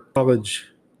normally our college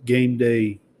game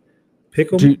day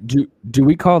pick'em. Do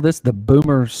we call this the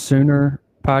Boomer Sooner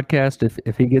podcast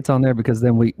if he gets on there? Because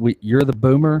then we you're the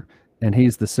Boomer and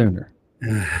he's the Sooner.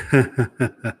 I'm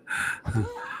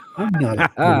not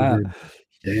a boomer.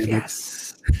 Damn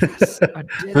yes.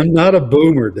 I'm not a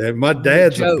boomer, Dad. My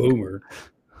dad's a boomer.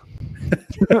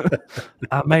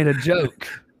 I made a joke.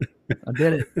 I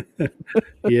did it.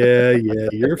 Yeah,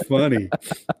 you're funny.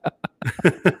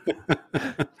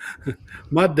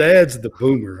 My dad's the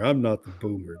boomer. I'm not the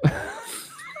boomer.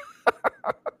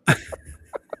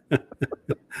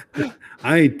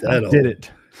 I ain't that old. Did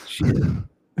it. Shit.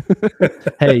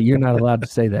 Hey, you're not allowed to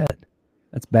say that.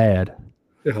 That's bad.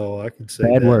 Oh, I can say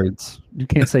bad that. words. You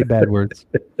can't say bad words.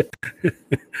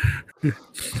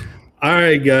 All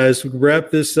right, guys, we'll wrap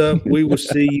this up. We will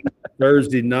see you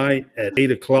Thursday night at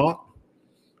 8:00,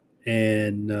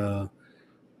 and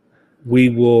we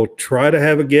will try to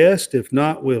have a guest. If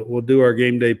not, we'll do our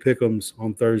game day pick'ems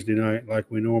on Thursday night like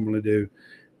we normally do,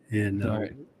 and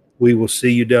right. We will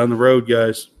see you down the road,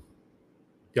 guys.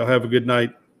 Y'all have a good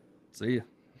night. See you.